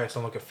Democrats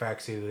don't look at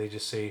facts either. They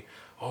just say,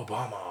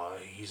 Obama,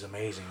 he's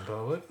amazing.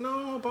 But like,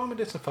 no, Obama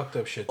did some fucked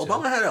up shit too.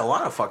 Obama had a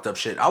lot of fucked up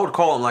shit. I would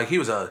call him like he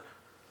was a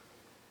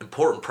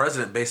important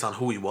president based on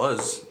who he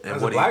was and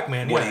As what a black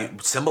man, what yeah. he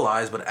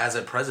symbolized. But as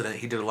a president,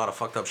 he did a lot of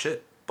fucked up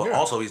shit. But Yeah.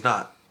 also, he's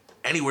not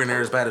anywhere near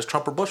as bad as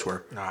Trump or Bush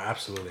were. No,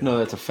 absolutely. No,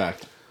 that's a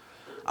fact.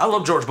 I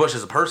love George Bush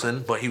as a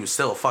person, but he was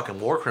still a fucking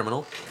war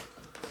criminal.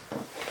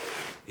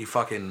 He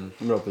fucking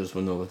I'm gonna open this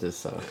window with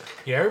this.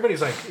 Yeah,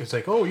 everybody's like, it's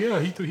like, oh yeah,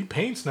 he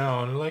paints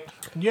now, and like,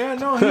 yeah,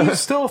 no, he's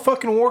still a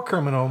fucking war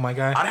criminal, my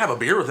guy. I'd have a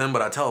beer with him,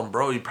 but I tell him,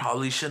 bro, you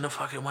probably shouldn't have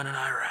fucking went in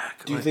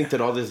Iraq. Do you Like, think that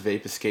all this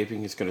vape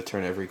escaping is gonna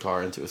turn every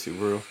car into a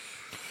Subaru?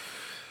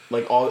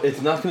 Like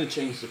it's not gonna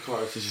change the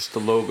car. It's just the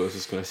logo is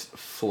just gonna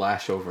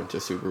flash over into a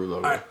Subaru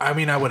logo. I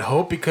mean, I would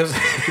hope because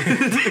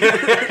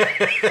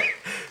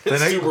The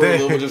Subaru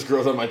logo just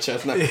grows on my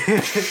chestnut.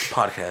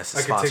 podcast is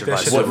I could take sponsored that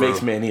by shit What Subaru.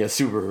 makes Manny a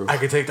Subaru? I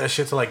could take that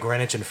shit to like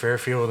Greenwich and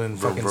Fairfield and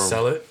fucking vroom.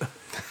 sell it.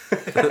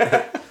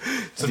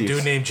 Some The dude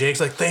ex- named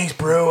Jake's like, thanks,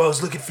 bro. I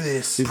was looking for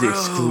this. This is the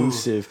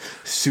exclusive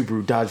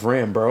Subaru Dodge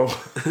Ram, bro.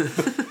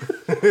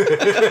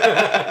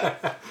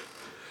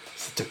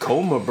 It's a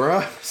Tacoma,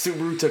 bruh.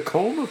 Subaru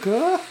Tacoma,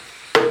 cuh.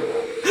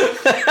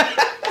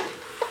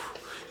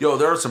 Yo,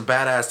 there are some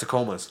badass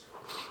Tacomas.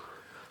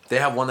 They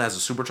have one that has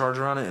a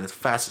supercharger on it, and it's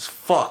fast as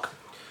fuck.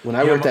 When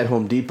I worked at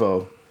Home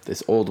Depot,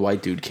 this old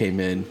white dude came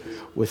in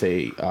with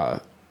a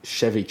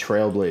Chevy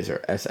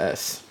Trailblazer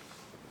SS.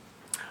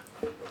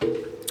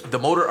 The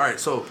motor, all right,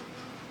 so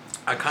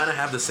I kind of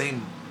have the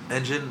same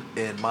engine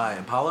in my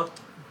Impala.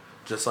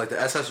 Just like the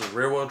SS was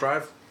rear wheel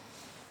drive,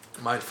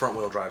 mine front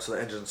wheel drive, so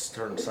the engine's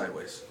turned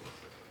sideways.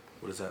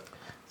 What is that?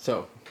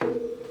 So,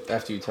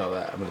 after you tell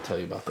that, I'm going to tell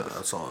you about this.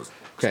 That's all I was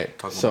Okay,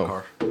 talking so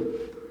about the car.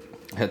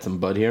 I had some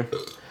bud here.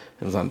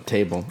 It was on the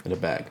table in a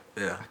bag.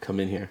 Yeah. I come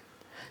in here,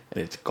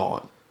 and it's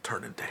gone.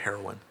 Turned into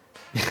heroin.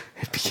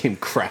 It became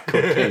crack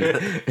cocaine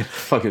and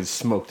fucking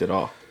smoked it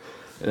off.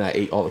 And I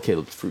ate all of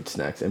Caleb's fruit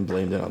snacks and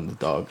blamed it on the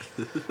dog.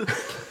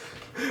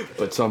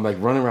 But so I'm like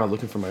running around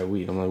looking for my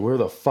weed. I'm like, where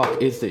the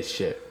fuck is this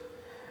shit?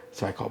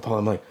 So I call Paul.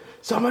 I'm like,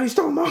 somebody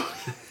stole my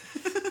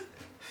weed.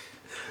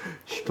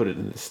 She put it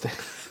in the stand.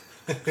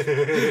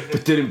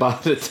 But didn't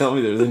bother to tell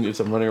me there was any.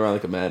 So I'm running around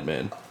like a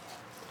madman.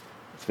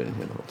 It's been in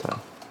here the whole time.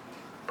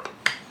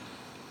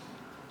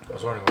 I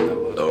was wondering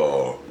what that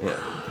was.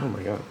 Yeah. Oh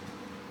my god.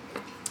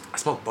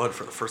 smoked bud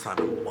for the first time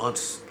in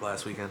months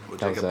last weekend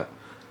with How's Jacob.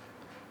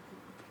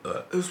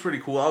 that? It was pretty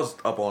cool. I was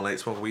up all night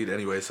smoking weed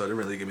anyway, so it didn't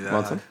really give me that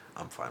Want high. some?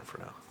 I'm fine for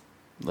now.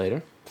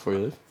 Later? Before you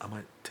leave? I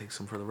might take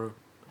some for the road.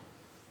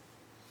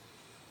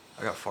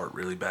 I got fart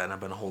really bad, and I've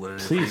been holding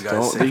it in Please for you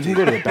guys. don't. You can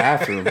go to the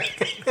bathroom.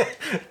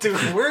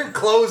 Dude, we're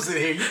enclosed in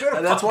here. You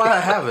better That's why I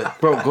have it.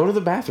 Bro, go to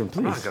the bathroom,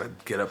 I'm not please. gonna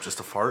get up just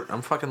to fart.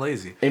 I'm fucking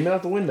lazy. Aim it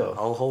out the window.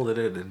 I'll hold it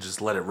in and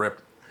just let it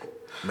rip.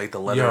 Make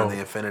the leather Yo. and the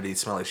infinity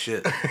smell like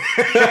shit.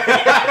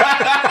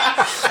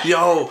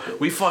 Yo,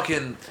 we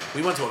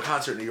went to a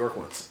concert in New York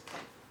once.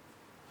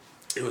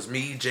 It was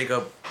me,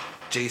 Jacob,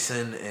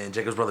 Jason, and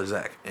Jacob's brother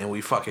Zach, and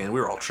we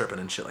were all tripping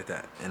and shit like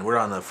that. And we're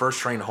on the first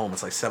train home.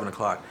 It's like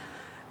 7:00,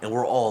 and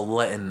we're all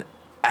letting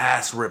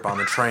ass rip on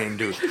the train,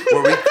 dude.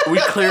 Where we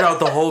cleared out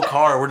the whole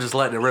car. We're just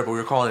letting it rip. We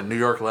were calling it New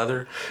York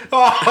leather.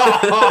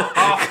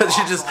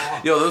 Because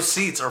those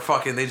seats are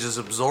fucking, they just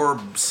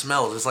absorb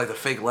smells. It's like the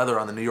fake leather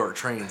on the New York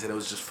trains. And it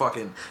was just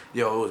fucking,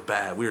 it was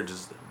bad. We were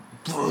just,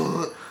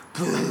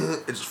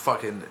 it just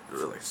fucking,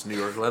 like, it's New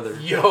York leather.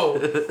 Yo,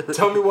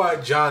 tell me why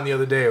John the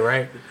other day,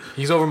 right?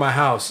 He's over my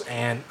house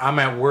and I'm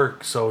at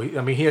work, so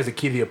he has the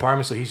key to the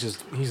apartment, so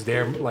he's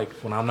there like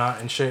when I'm not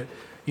and shit.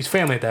 He's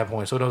family at that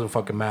point, so it doesn't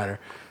fucking matter.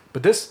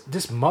 But this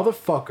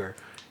motherfucker,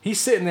 he's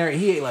sitting there.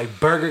 He ate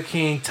like Burger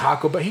King,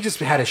 Taco Bell. He just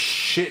had a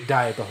shit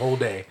diet the whole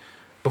day,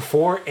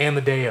 before and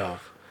the day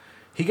of.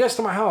 He gets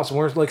to my house and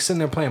we're like sitting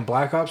there playing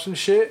Black Ops and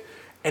shit,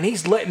 and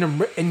he's letting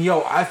him. And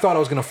yo, I thought I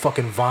was gonna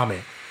fucking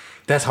vomit.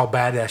 That's how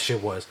bad that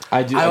shit was.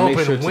 I make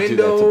sure to do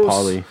that to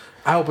Polly.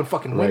 I open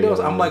fucking windows.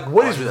 Regularly. I'm like,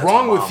 what is I do that to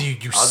wrong my with mom. you,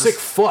 you I'll sick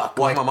just fuck? Walk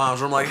Like, my mom's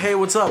room like, hey,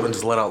 what's up? And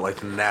just let out like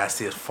the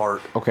nastiest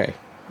fart. Okay,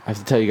 I have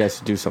to tell you guys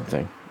to do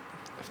something.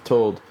 I've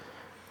told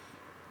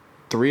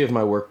 3 of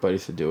my work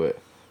buddies to do it.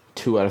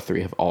 2 out of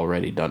 3 have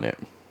already done it.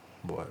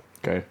 what?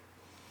 Okay?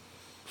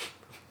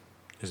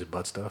 Is it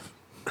butt stuff?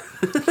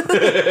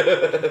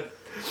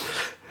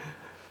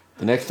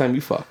 The next time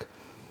you fuck,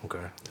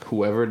 Okay.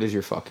 whoever it is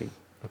you're fucking,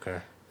 Okay.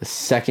 the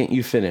second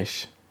you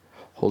finish,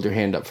 hold your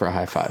hand up for a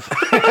high five.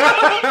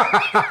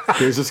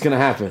 Here's what's going to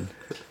happen.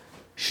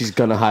 She's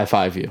going to high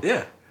five you.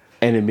 Yeah.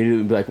 And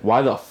immediately be like,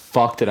 why the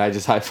fuck did I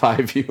just high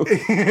five you?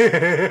 Me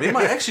and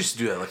my ex used to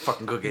do that, like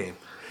fucking good game.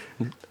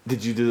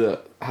 Did you do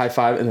the high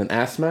five and then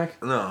ass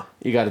smack? No.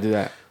 You got to do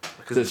that.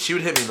 Because she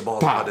would hit me in the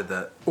balls if I did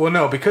that. Well,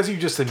 no, because you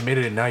just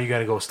admitted it, now you got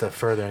to go a step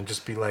further and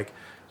just be like,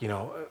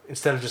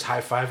 instead of just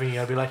high-fiving, you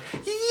got to be like,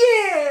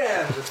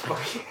 yeah! That's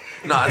fucking...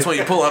 Nah, that's when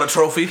you pull out a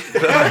trophy.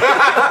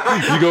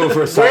 You go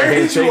for a side Where did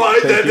handshake. you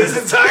want Thank that you.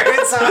 this entire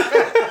time?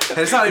 And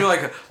it's not even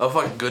like a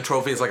fucking good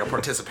trophy. It's like a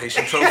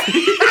participation trophy.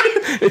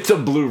 It's a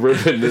blue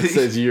ribbon that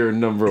says you're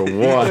number 1.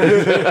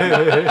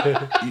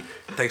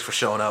 Thanks for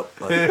showing up.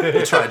 Like,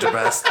 you tried your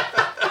best.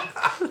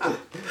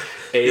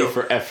 A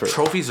for effort.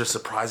 Trophies are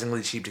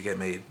surprisingly cheap to get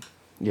made.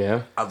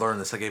 Yeah? I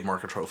learned this. I gave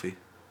Mark a trophy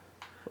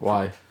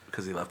Why?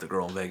 because he left a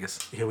girl in Vegas.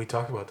 Yeah, we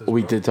talked about this.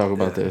 We bro. did talk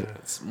about that.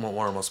 It's one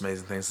of the most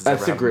amazing things that's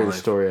That's ever the happened in my greatest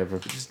life. story ever.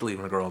 Just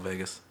leaving a girl in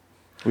Vegas.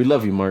 We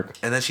love you, Mark.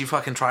 And then she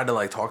fucking tried to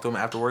like talk to him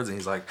afterwards, and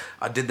he's like,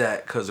 "I did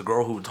that because the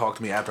girl who talked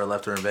to me after I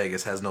left her in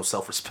Vegas has no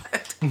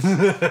self-respect."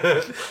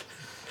 I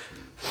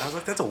was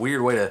like, "That's a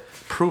weird way to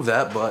prove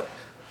that, but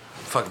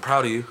I'm fucking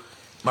proud of you."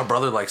 My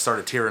brother like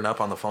started tearing up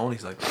on the phone.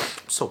 He's like,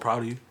 "I'm so proud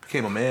of you.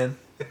 Became a man."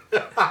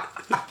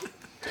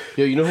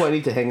 Yo, you know who I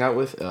need to hang out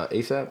with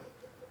ASAP?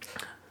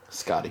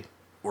 Scotty.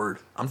 Word.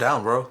 I'm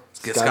down, bro.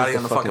 Let's get Scotty's Scotty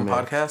on the fucking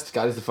man. podcast.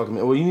 Scotty's the fucking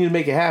man. Well, you need to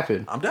make it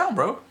happen. I'm down,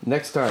 bro.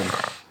 Next time,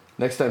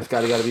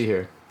 Scotty got to be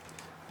here.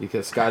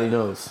 Because Scotty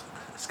knows.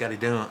 Scotty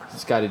doing.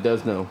 Scotty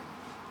does know.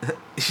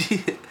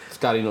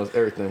 Scotty knows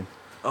everything.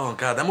 Oh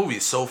god, that movie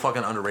is so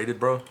fucking underrated,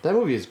 bro. That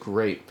movie is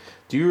great.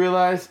 Do you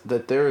realize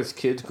that there is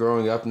kids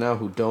growing up now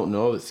who don't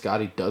know that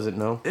Scotty doesn't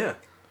know? Yeah.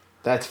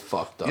 That's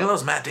fucked up. You know that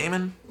was Matt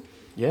Damon?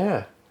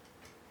 Yeah.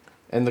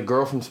 And the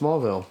girl from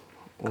Smallville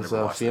was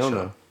never watched that Fiona.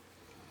 show.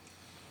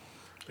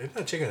 Isn't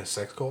that chick in a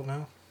sex cult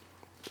now?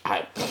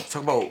 Talk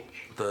about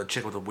the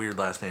chick with the weird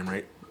last name,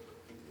 right?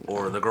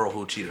 Or the girl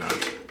who cheated on him.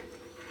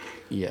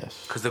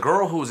 Yes. Because the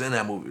girl who was in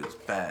that movie was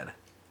bad.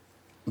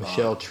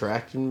 Michelle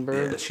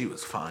Trachtenberg. Yeah, she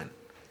was fine.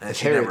 And It's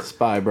she Harriet never... the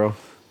Spy, bro.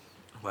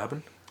 What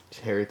happened? It's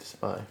Harriet the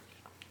Spy.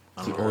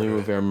 It's the never only heard of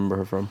movie I remember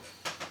her from.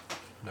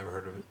 Never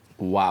heard of it.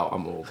 Wow,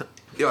 I'm old.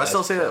 Yo, I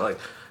still say that, like,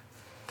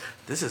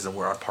 this isn't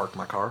where I parked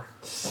my car.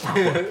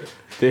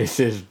 This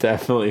is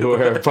definitely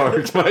where I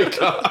parked my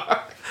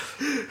car.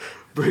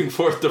 Bring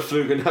forth the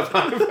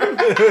Flugenheimer.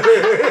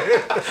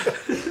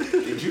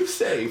 Did you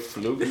say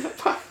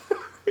Flugenheimer?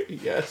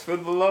 Yes, for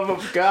the love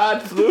of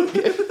God,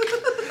 Flugen.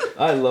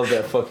 I love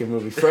that fucking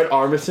movie. Fred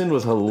Armisen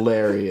was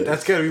hilarious.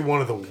 That's gotta be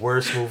one of the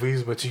worst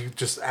movies, but you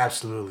just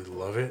absolutely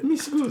love it. Me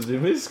scusi,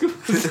 me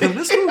scusi.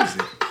 Miss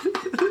Woozy.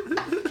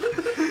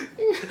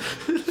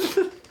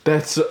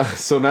 That's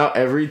so now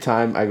every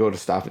time I go to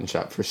Stop and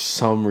Shop, for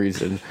some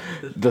reason,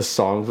 the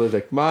song plays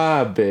like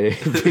 "My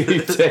baby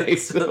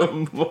takes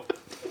some more,"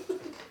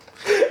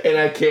 and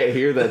I can't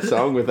hear that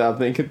song without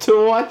thinking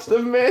to watch the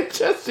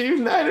Manchester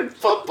United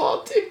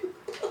football team.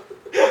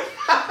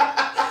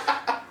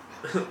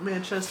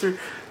 Manchester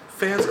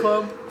Fans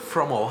Club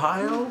from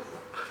Ohio.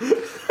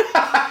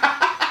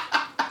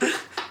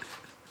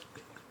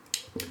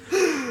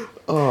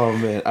 Oh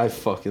man, I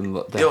fucking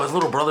love that. Yo, his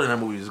little brother in that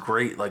movie was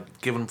great.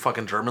 Like giving him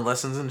fucking German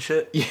lessons and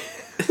shit. Yeah.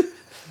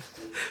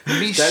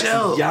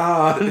 Michelle.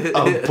 That's Jan,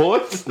 a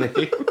boy's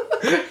name,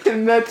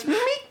 and that's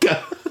Mika.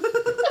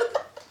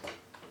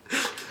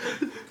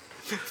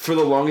 For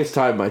the longest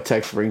time, my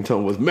text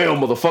ringtone was "Mail,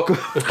 motherfucker,"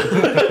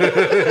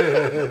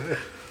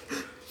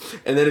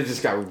 and then it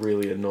just got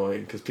really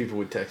annoying because people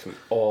would text me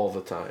all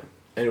the time,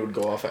 and it would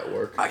go off at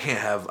work. I can't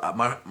have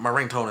my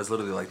ringtone is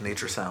literally like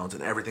nature sounds,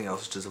 and everything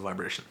else is just a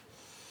vibration.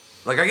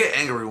 Like I get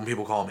angry when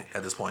people call me.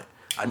 At this point,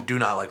 I do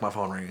not like my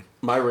phone ringing.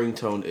 My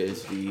ringtone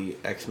is the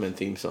X-Men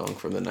theme song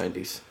from the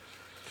 90s.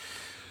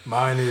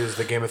 Mine is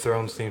the Game of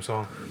Thrones theme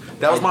song.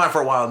 That was mine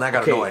for a while, and that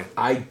got annoying.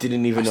 I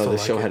didn't even know still the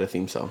like show it. had a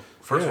theme song.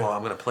 First of all,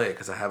 I'm gonna play it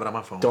because I have it on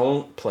my phone.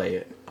 Don't play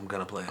it. I'm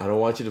gonna play it. I don't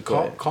want you to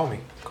play it. Call me.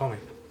 Somebody call me.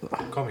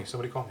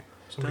 Somebody call me.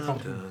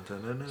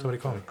 Somebody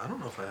call me. I don't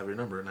know if I have your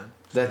number, man.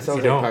 That sounds You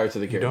like don't. Pirates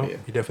of the You Caribbean.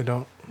 don't. You definitely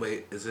don't.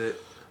 Wait, is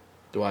it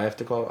Do I have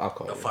to call? I'll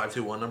call a you.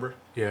 521 number?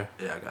 Yeah.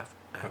 Yeah,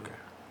 I have Okay. it.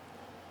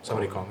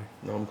 Somebody call me.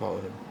 No, I'm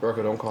calling him.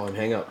 Rocco, don't call him.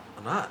 Hang up.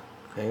 I'm not.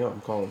 Hang up.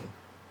 I'm calling him.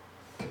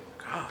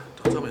 God,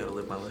 don't tell me how to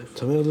live my life.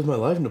 Tell me how to live my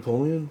life,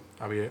 Napoleon.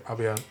 I'll be.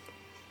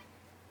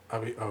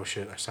 Oh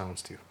shit! I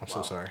silenced you. I'm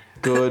so sorry.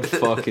 Good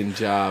fucking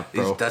job,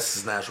 bro. That's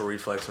his natural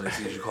reflex when he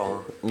sees you call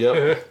him.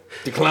 Yep.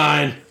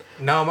 Decline.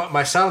 Now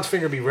my silence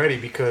finger be ready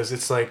because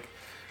it's like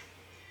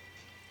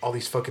all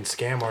these fucking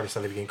scam artists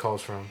that they be getting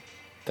calls from.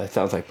 That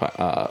sounds like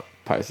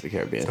Pirates of the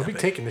Caribbean. Don't be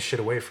taking this shit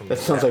away from me.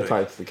 That sounds like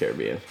Pirates of the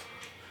Caribbean.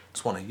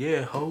 Just want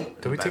to ho.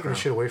 Don't be taking this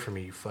shit away from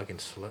me, you fucking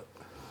slut. All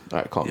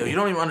right, call Yo, me. you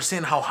don't even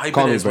understand how hype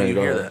Call it me, is when you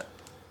Brandon, hear go ahead. that.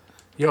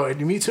 Yo,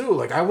 and me too.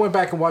 Like I went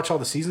back and watched all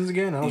the seasons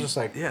again. And I was just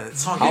like, Yeah, that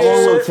song How is long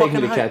will so it take fucking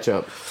me to hype. catch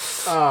up?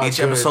 Each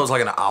good. episode's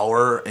like an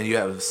hour, and you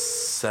have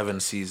 7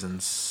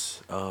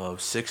 seasons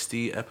of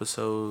 60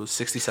 episodes,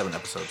 67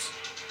 episodes.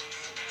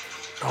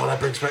 Oh, that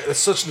brings back. That's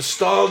such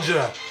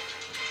nostalgia.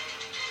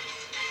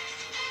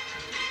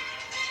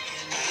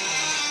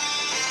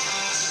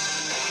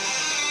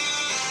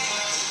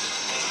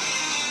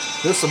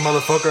 There's a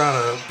motherfucker on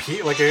a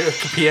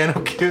piano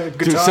guitar.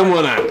 Dude,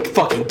 someone on a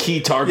fucking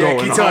keytar Yeah,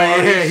 going guitar.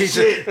 hard. Yeah, he's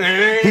just,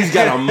 He's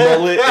got a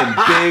mullet and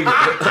big,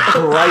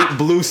 bright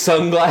blue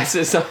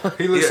sunglasses on.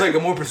 he looks like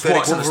a more Just pathetic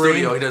walks in the Wolverine.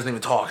 studio, he doesn't even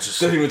talk. It's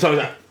just Doesn't even talk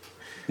about.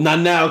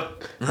 Not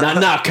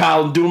now,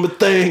 Kyle. I'm doing my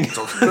thing. He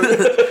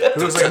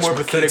looks like a touch more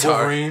my pathetic guitar.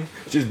 Wolverine.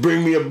 Just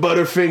bring me a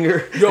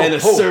Butterfinger Yo, and a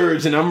ho.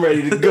 Surge, and I'm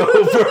ready to go,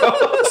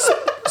 bro.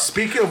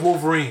 Speaking of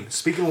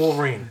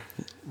Wolverine,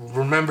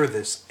 remember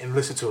this and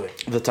listen to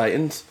it. The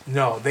Titans.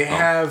 No, they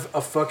have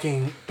a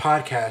fucking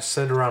podcast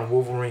centered around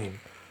Wolverine.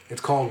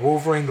 It's called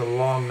Wolverine the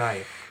Long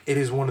Night. It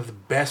is one of the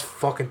best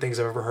fucking things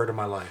I've ever heard in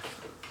my life.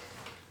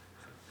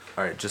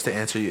 All right, just to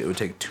answer you, it would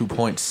take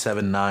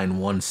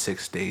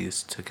 2.7916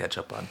 days to catch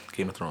up on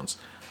Game of Thrones.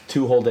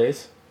 2 whole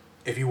days.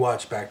 If you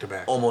watch back to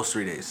back. Almost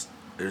 3 days.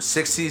 There's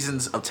 6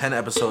 seasons of 10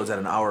 episodes at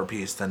an hour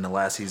apiece. Then the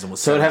last season was.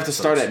 So it'd 7 have to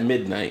start episodes. at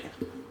midnight.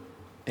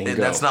 And And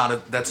go.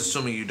 that's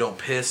assuming you don't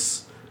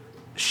piss,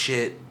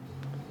 shit,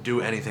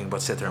 do anything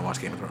but sit there and watch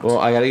Game of Thrones. Well,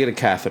 I gotta get a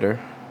catheter.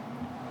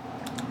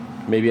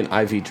 Maybe an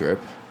IV drip.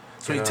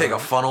 So you take a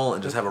funnel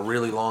and just have a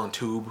really long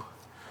tube.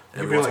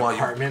 Every be once in a like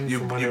while Cartman you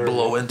from you whenever-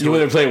 blow into You when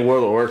it. they're playing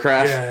World of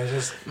Warcraft. Yeah, it's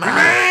just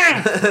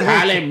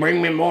Holly,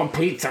 bring me more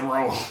pizza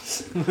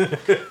rolls.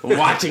 I'm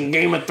watching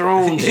Game of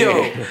Thrones.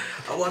 Yo, here.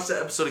 I watched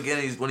that episode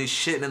again. When he's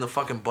shitting in the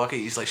fucking bucket,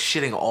 he's like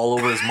shitting all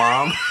over his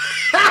mom.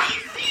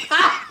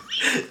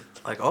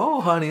 Like, oh,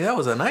 honey, that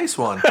was a nice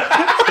one.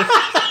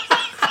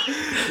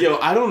 Yo,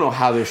 I don't know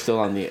how they're still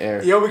on the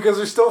air. yo, because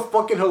they're still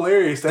fucking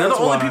hilarious. They're That's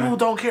the only why. people who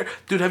don't care.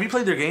 Dude, have you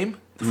played their game?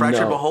 The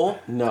Fractured No. Butthole?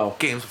 No.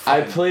 Game's I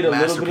fucking played a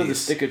little bit of the masterpiece.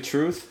 Stick of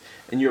Truth,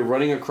 and you're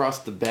running across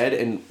the bed,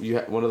 and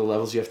one of the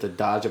levels you have to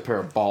dodge a pair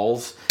of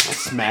balls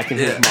smacking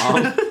his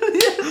mom.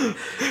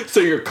 So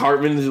your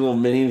Cartman's little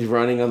mini's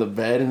running on the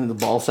bed, and the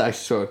ball sack's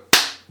so.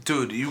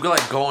 Dude, you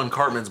like go in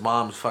Cartman's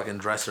mom's fucking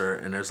dresser,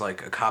 and there's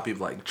like a copy of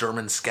like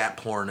German scat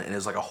porn, and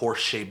it's like a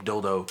horse-shaped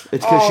dildo.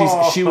 It's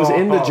because she was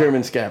in the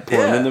German scat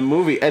porn Yeah. in the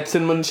movie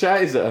Etzen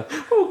Munscheiser.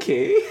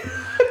 Okay.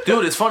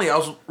 Dude, it's funny. I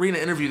was reading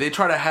an interview. They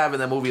try to have in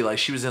that movie like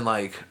she was in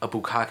like a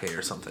bukkake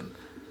or something,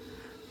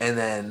 and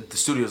then the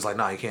studio's like,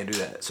 "Nah, you can't do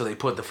that." So they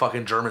put the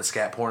fucking German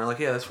scat porn. And like,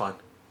 yeah, that's fine.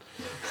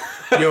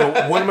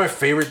 Yo, one of my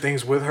favorite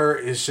things with her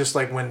is just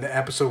like when the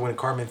episode when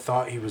Cartman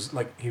thought he was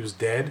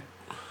dead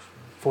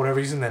for whatever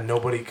reason that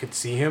nobody could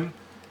see him,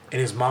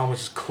 and his mom was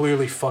just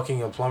clearly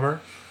fucking a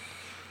plumber.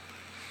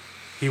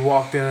 He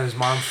walked in and his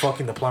mom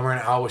fucking the plumber, and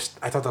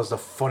I thought that was the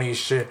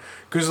funniest shit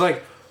because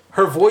like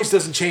her voice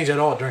doesn't change at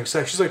all during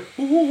sex. She's like,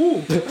 ooh, ooh,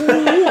 ooh.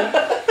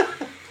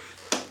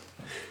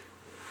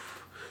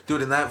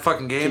 Dude, in that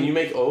fucking game, Can you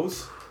make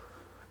O's?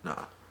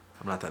 nah,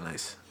 I'm not that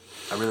nice.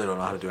 I really don't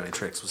know how to do any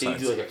tricks Can you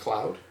besides. do like a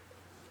cloud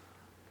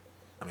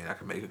I mean, I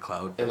can make a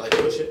cloud. and like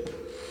push it?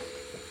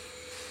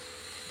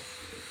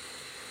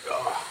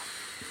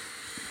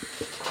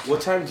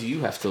 What time do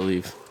you have to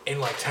leave? In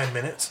like 10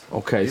 minutes.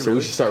 Okay, so really?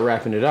 we should start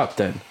wrapping it up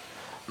then.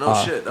 No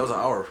shit, that was an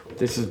hour.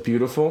 This is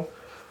beautiful.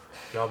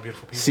 Y'all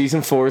beautiful people.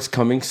 Season 4 is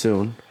coming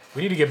soon.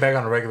 We need to get back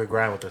on a regular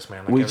grind with this,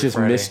 man. Like We every just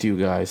Friday. missed you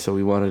guys, so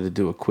we wanted to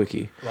do a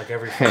quickie. Like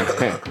every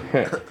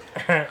Friday.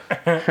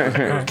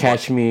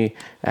 Catch me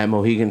at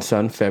Mohegan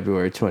Sun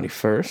February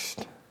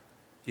 21st.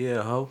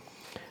 Yeah, ho.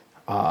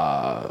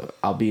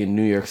 I'll be in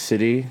New York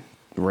City,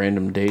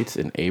 random dates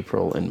in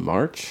April and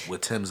March.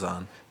 With Tim's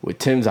on. With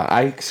Tim's on.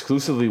 I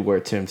exclusively wear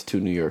Tim's to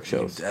New York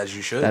shows. As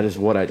you should.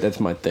 That's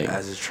my thing.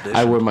 As is tradition.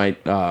 I wear my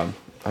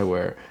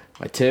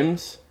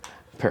Tim's,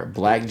 a pair of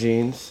black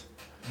jeans,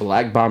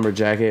 black bomber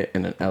jacket,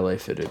 and an LA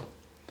fitted.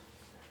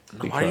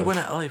 Why are you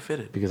wearing an LA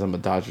fitted? Because I'm a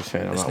Dodgers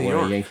fan. I'm It's not New wearing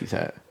a York. Yankees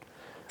hat.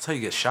 That's how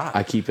you get shot.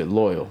 I keep it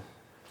loyal.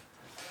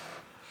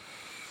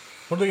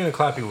 What are they gonna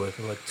clap you with?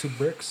 Like 2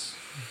 bricks?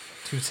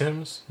 2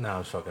 Tims? No,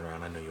 I'm just fucking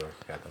around. I New York.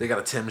 Got them. They got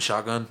a Tim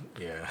shotgun.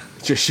 Yeah.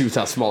 Just shoots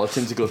out smaller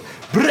Tim's. It goes,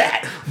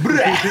 brat,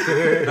 brat.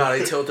 No,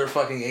 they tilt their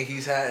fucking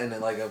Yankees hat and then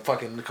like a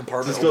fucking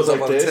compartment Just goes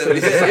opens like up this. on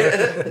And Tim. it's just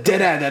like,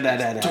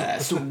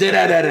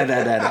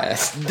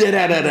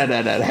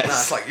 Nah,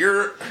 it's like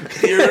you're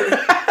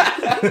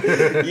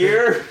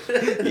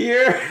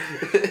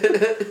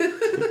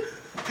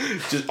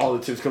just all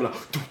the Tim's coming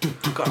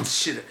out. got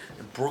shit in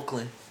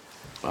Brooklyn.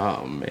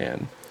 Oh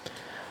man.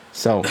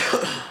 So,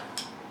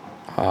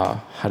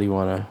 how do you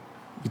wanna?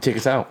 You take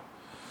us out.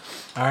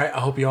 All right. I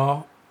hope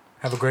y'all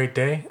have a great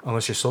day.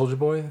 Unless you're Soldier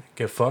Boy,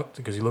 get fucked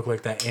because you look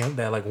like that ant,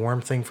 that like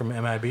worm thing from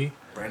MIB.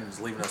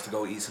 Brandon's leaving us to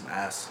go eat some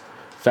ass.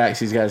 Facts.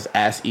 He's got his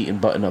ass eating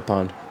button up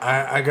on.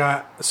 I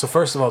got so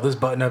first of all, this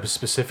button up is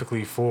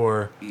specifically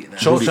for Eating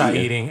ass. show Booty shot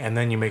eating. eating, and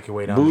then you make your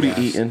way down. Booty the ass.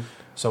 eating.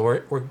 So we're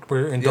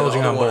Yeah,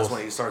 indulging the on other one is both.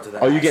 when you start to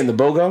that. Oh, you ass. getting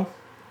the BOGO?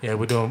 Yeah,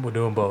 we're doing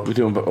both. We're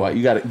doing. What,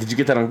 you got it? Did you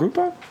get that on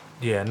Groupon?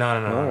 Yeah, no.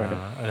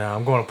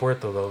 I'm going to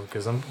Puerto though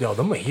because them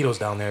mojitos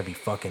down there be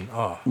fucking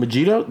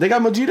Mojito? They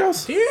got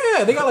mojitos?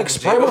 Yeah, they got like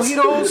Sprite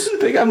mojitos.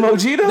 They got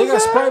mojitos? They got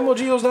Sprite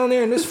mojitos down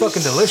there, and it's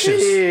fucking delicious.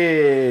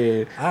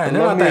 Shit. All right, I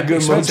they're love not me a that good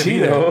expensive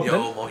mojito. either.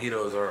 Yo,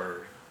 mojitos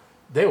are.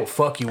 They will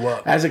fuck you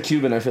up. As a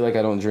Cuban, I feel like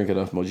I don't drink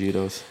enough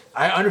mojitos.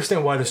 I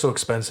understand why they're so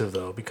expensive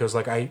though, because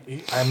like I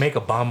make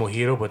a bomb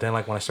mojito, but then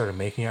like when I started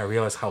making it, I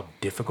realized how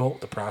difficult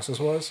the process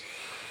was,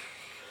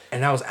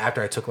 and that was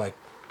after I took like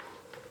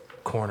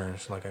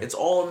corners. Like It's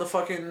all in the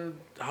fucking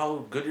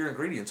how good your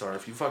ingredients are.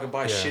 If you fucking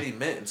buy Yeah. shitty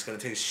mint, it's gonna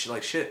taste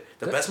like shit.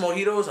 The best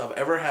mojitos I've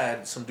ever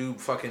had. Some dude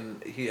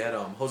fucking he had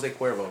Jose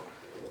Cuervo,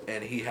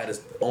 and he had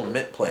his own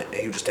mint plant, and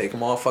he would just take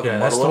them all fucking. yeah,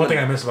 that's the muddle one them thing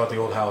I and- miss about the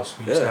old house.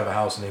 We used to Yeah. have a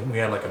house, and we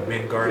had like a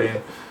mint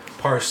garden,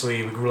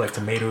 parsley. We grew like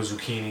tomatoes,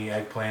 zucchini,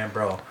 eggplant,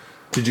 bro.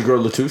 Did you grow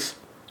lettuce?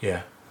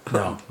 Yeah.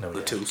 No, The we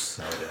didn't. tooth.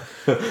 No,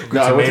 we didn't.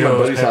 No, I went to my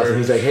Tomatoes, buddy's house and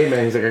he's like, hey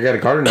man, he's like, I got a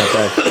garden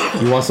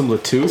outside. You want some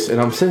lettuce? And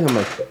I'm sitting, I'm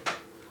like, what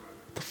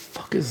the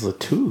fuck is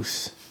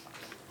lettuce?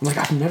 I'm like,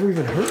 I've never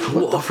even heard of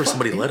We'll what the offer fuck?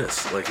 somebody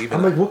lettuce, like even.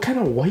 I'm like, what kind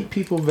of white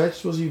people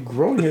vegetables are you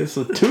growing here? It's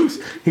lettuce.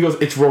 He goes,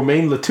 it's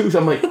romaine lettuce.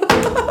 I'm like,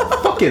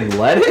 fucking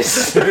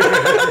lettuce?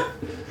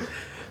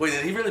 Wait,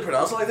 did he really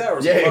pronounce it like that? Or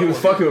was Yeah, he was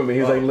with you? fucking with me. He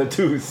was like,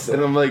 lettuce.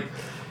 And I'm like,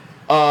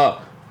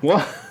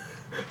 what?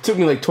 Took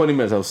me like 20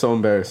 minutes. I was so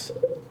embarrassed.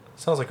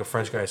 Sounds like a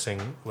French guy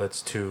saying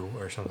 "let's two"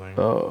 or something.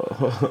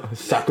 Oh,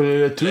 sacre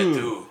lettuce.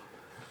 Dude.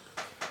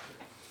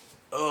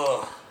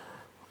 Ugh.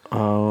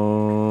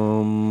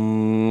 All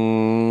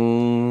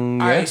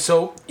right,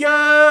 so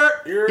yeah.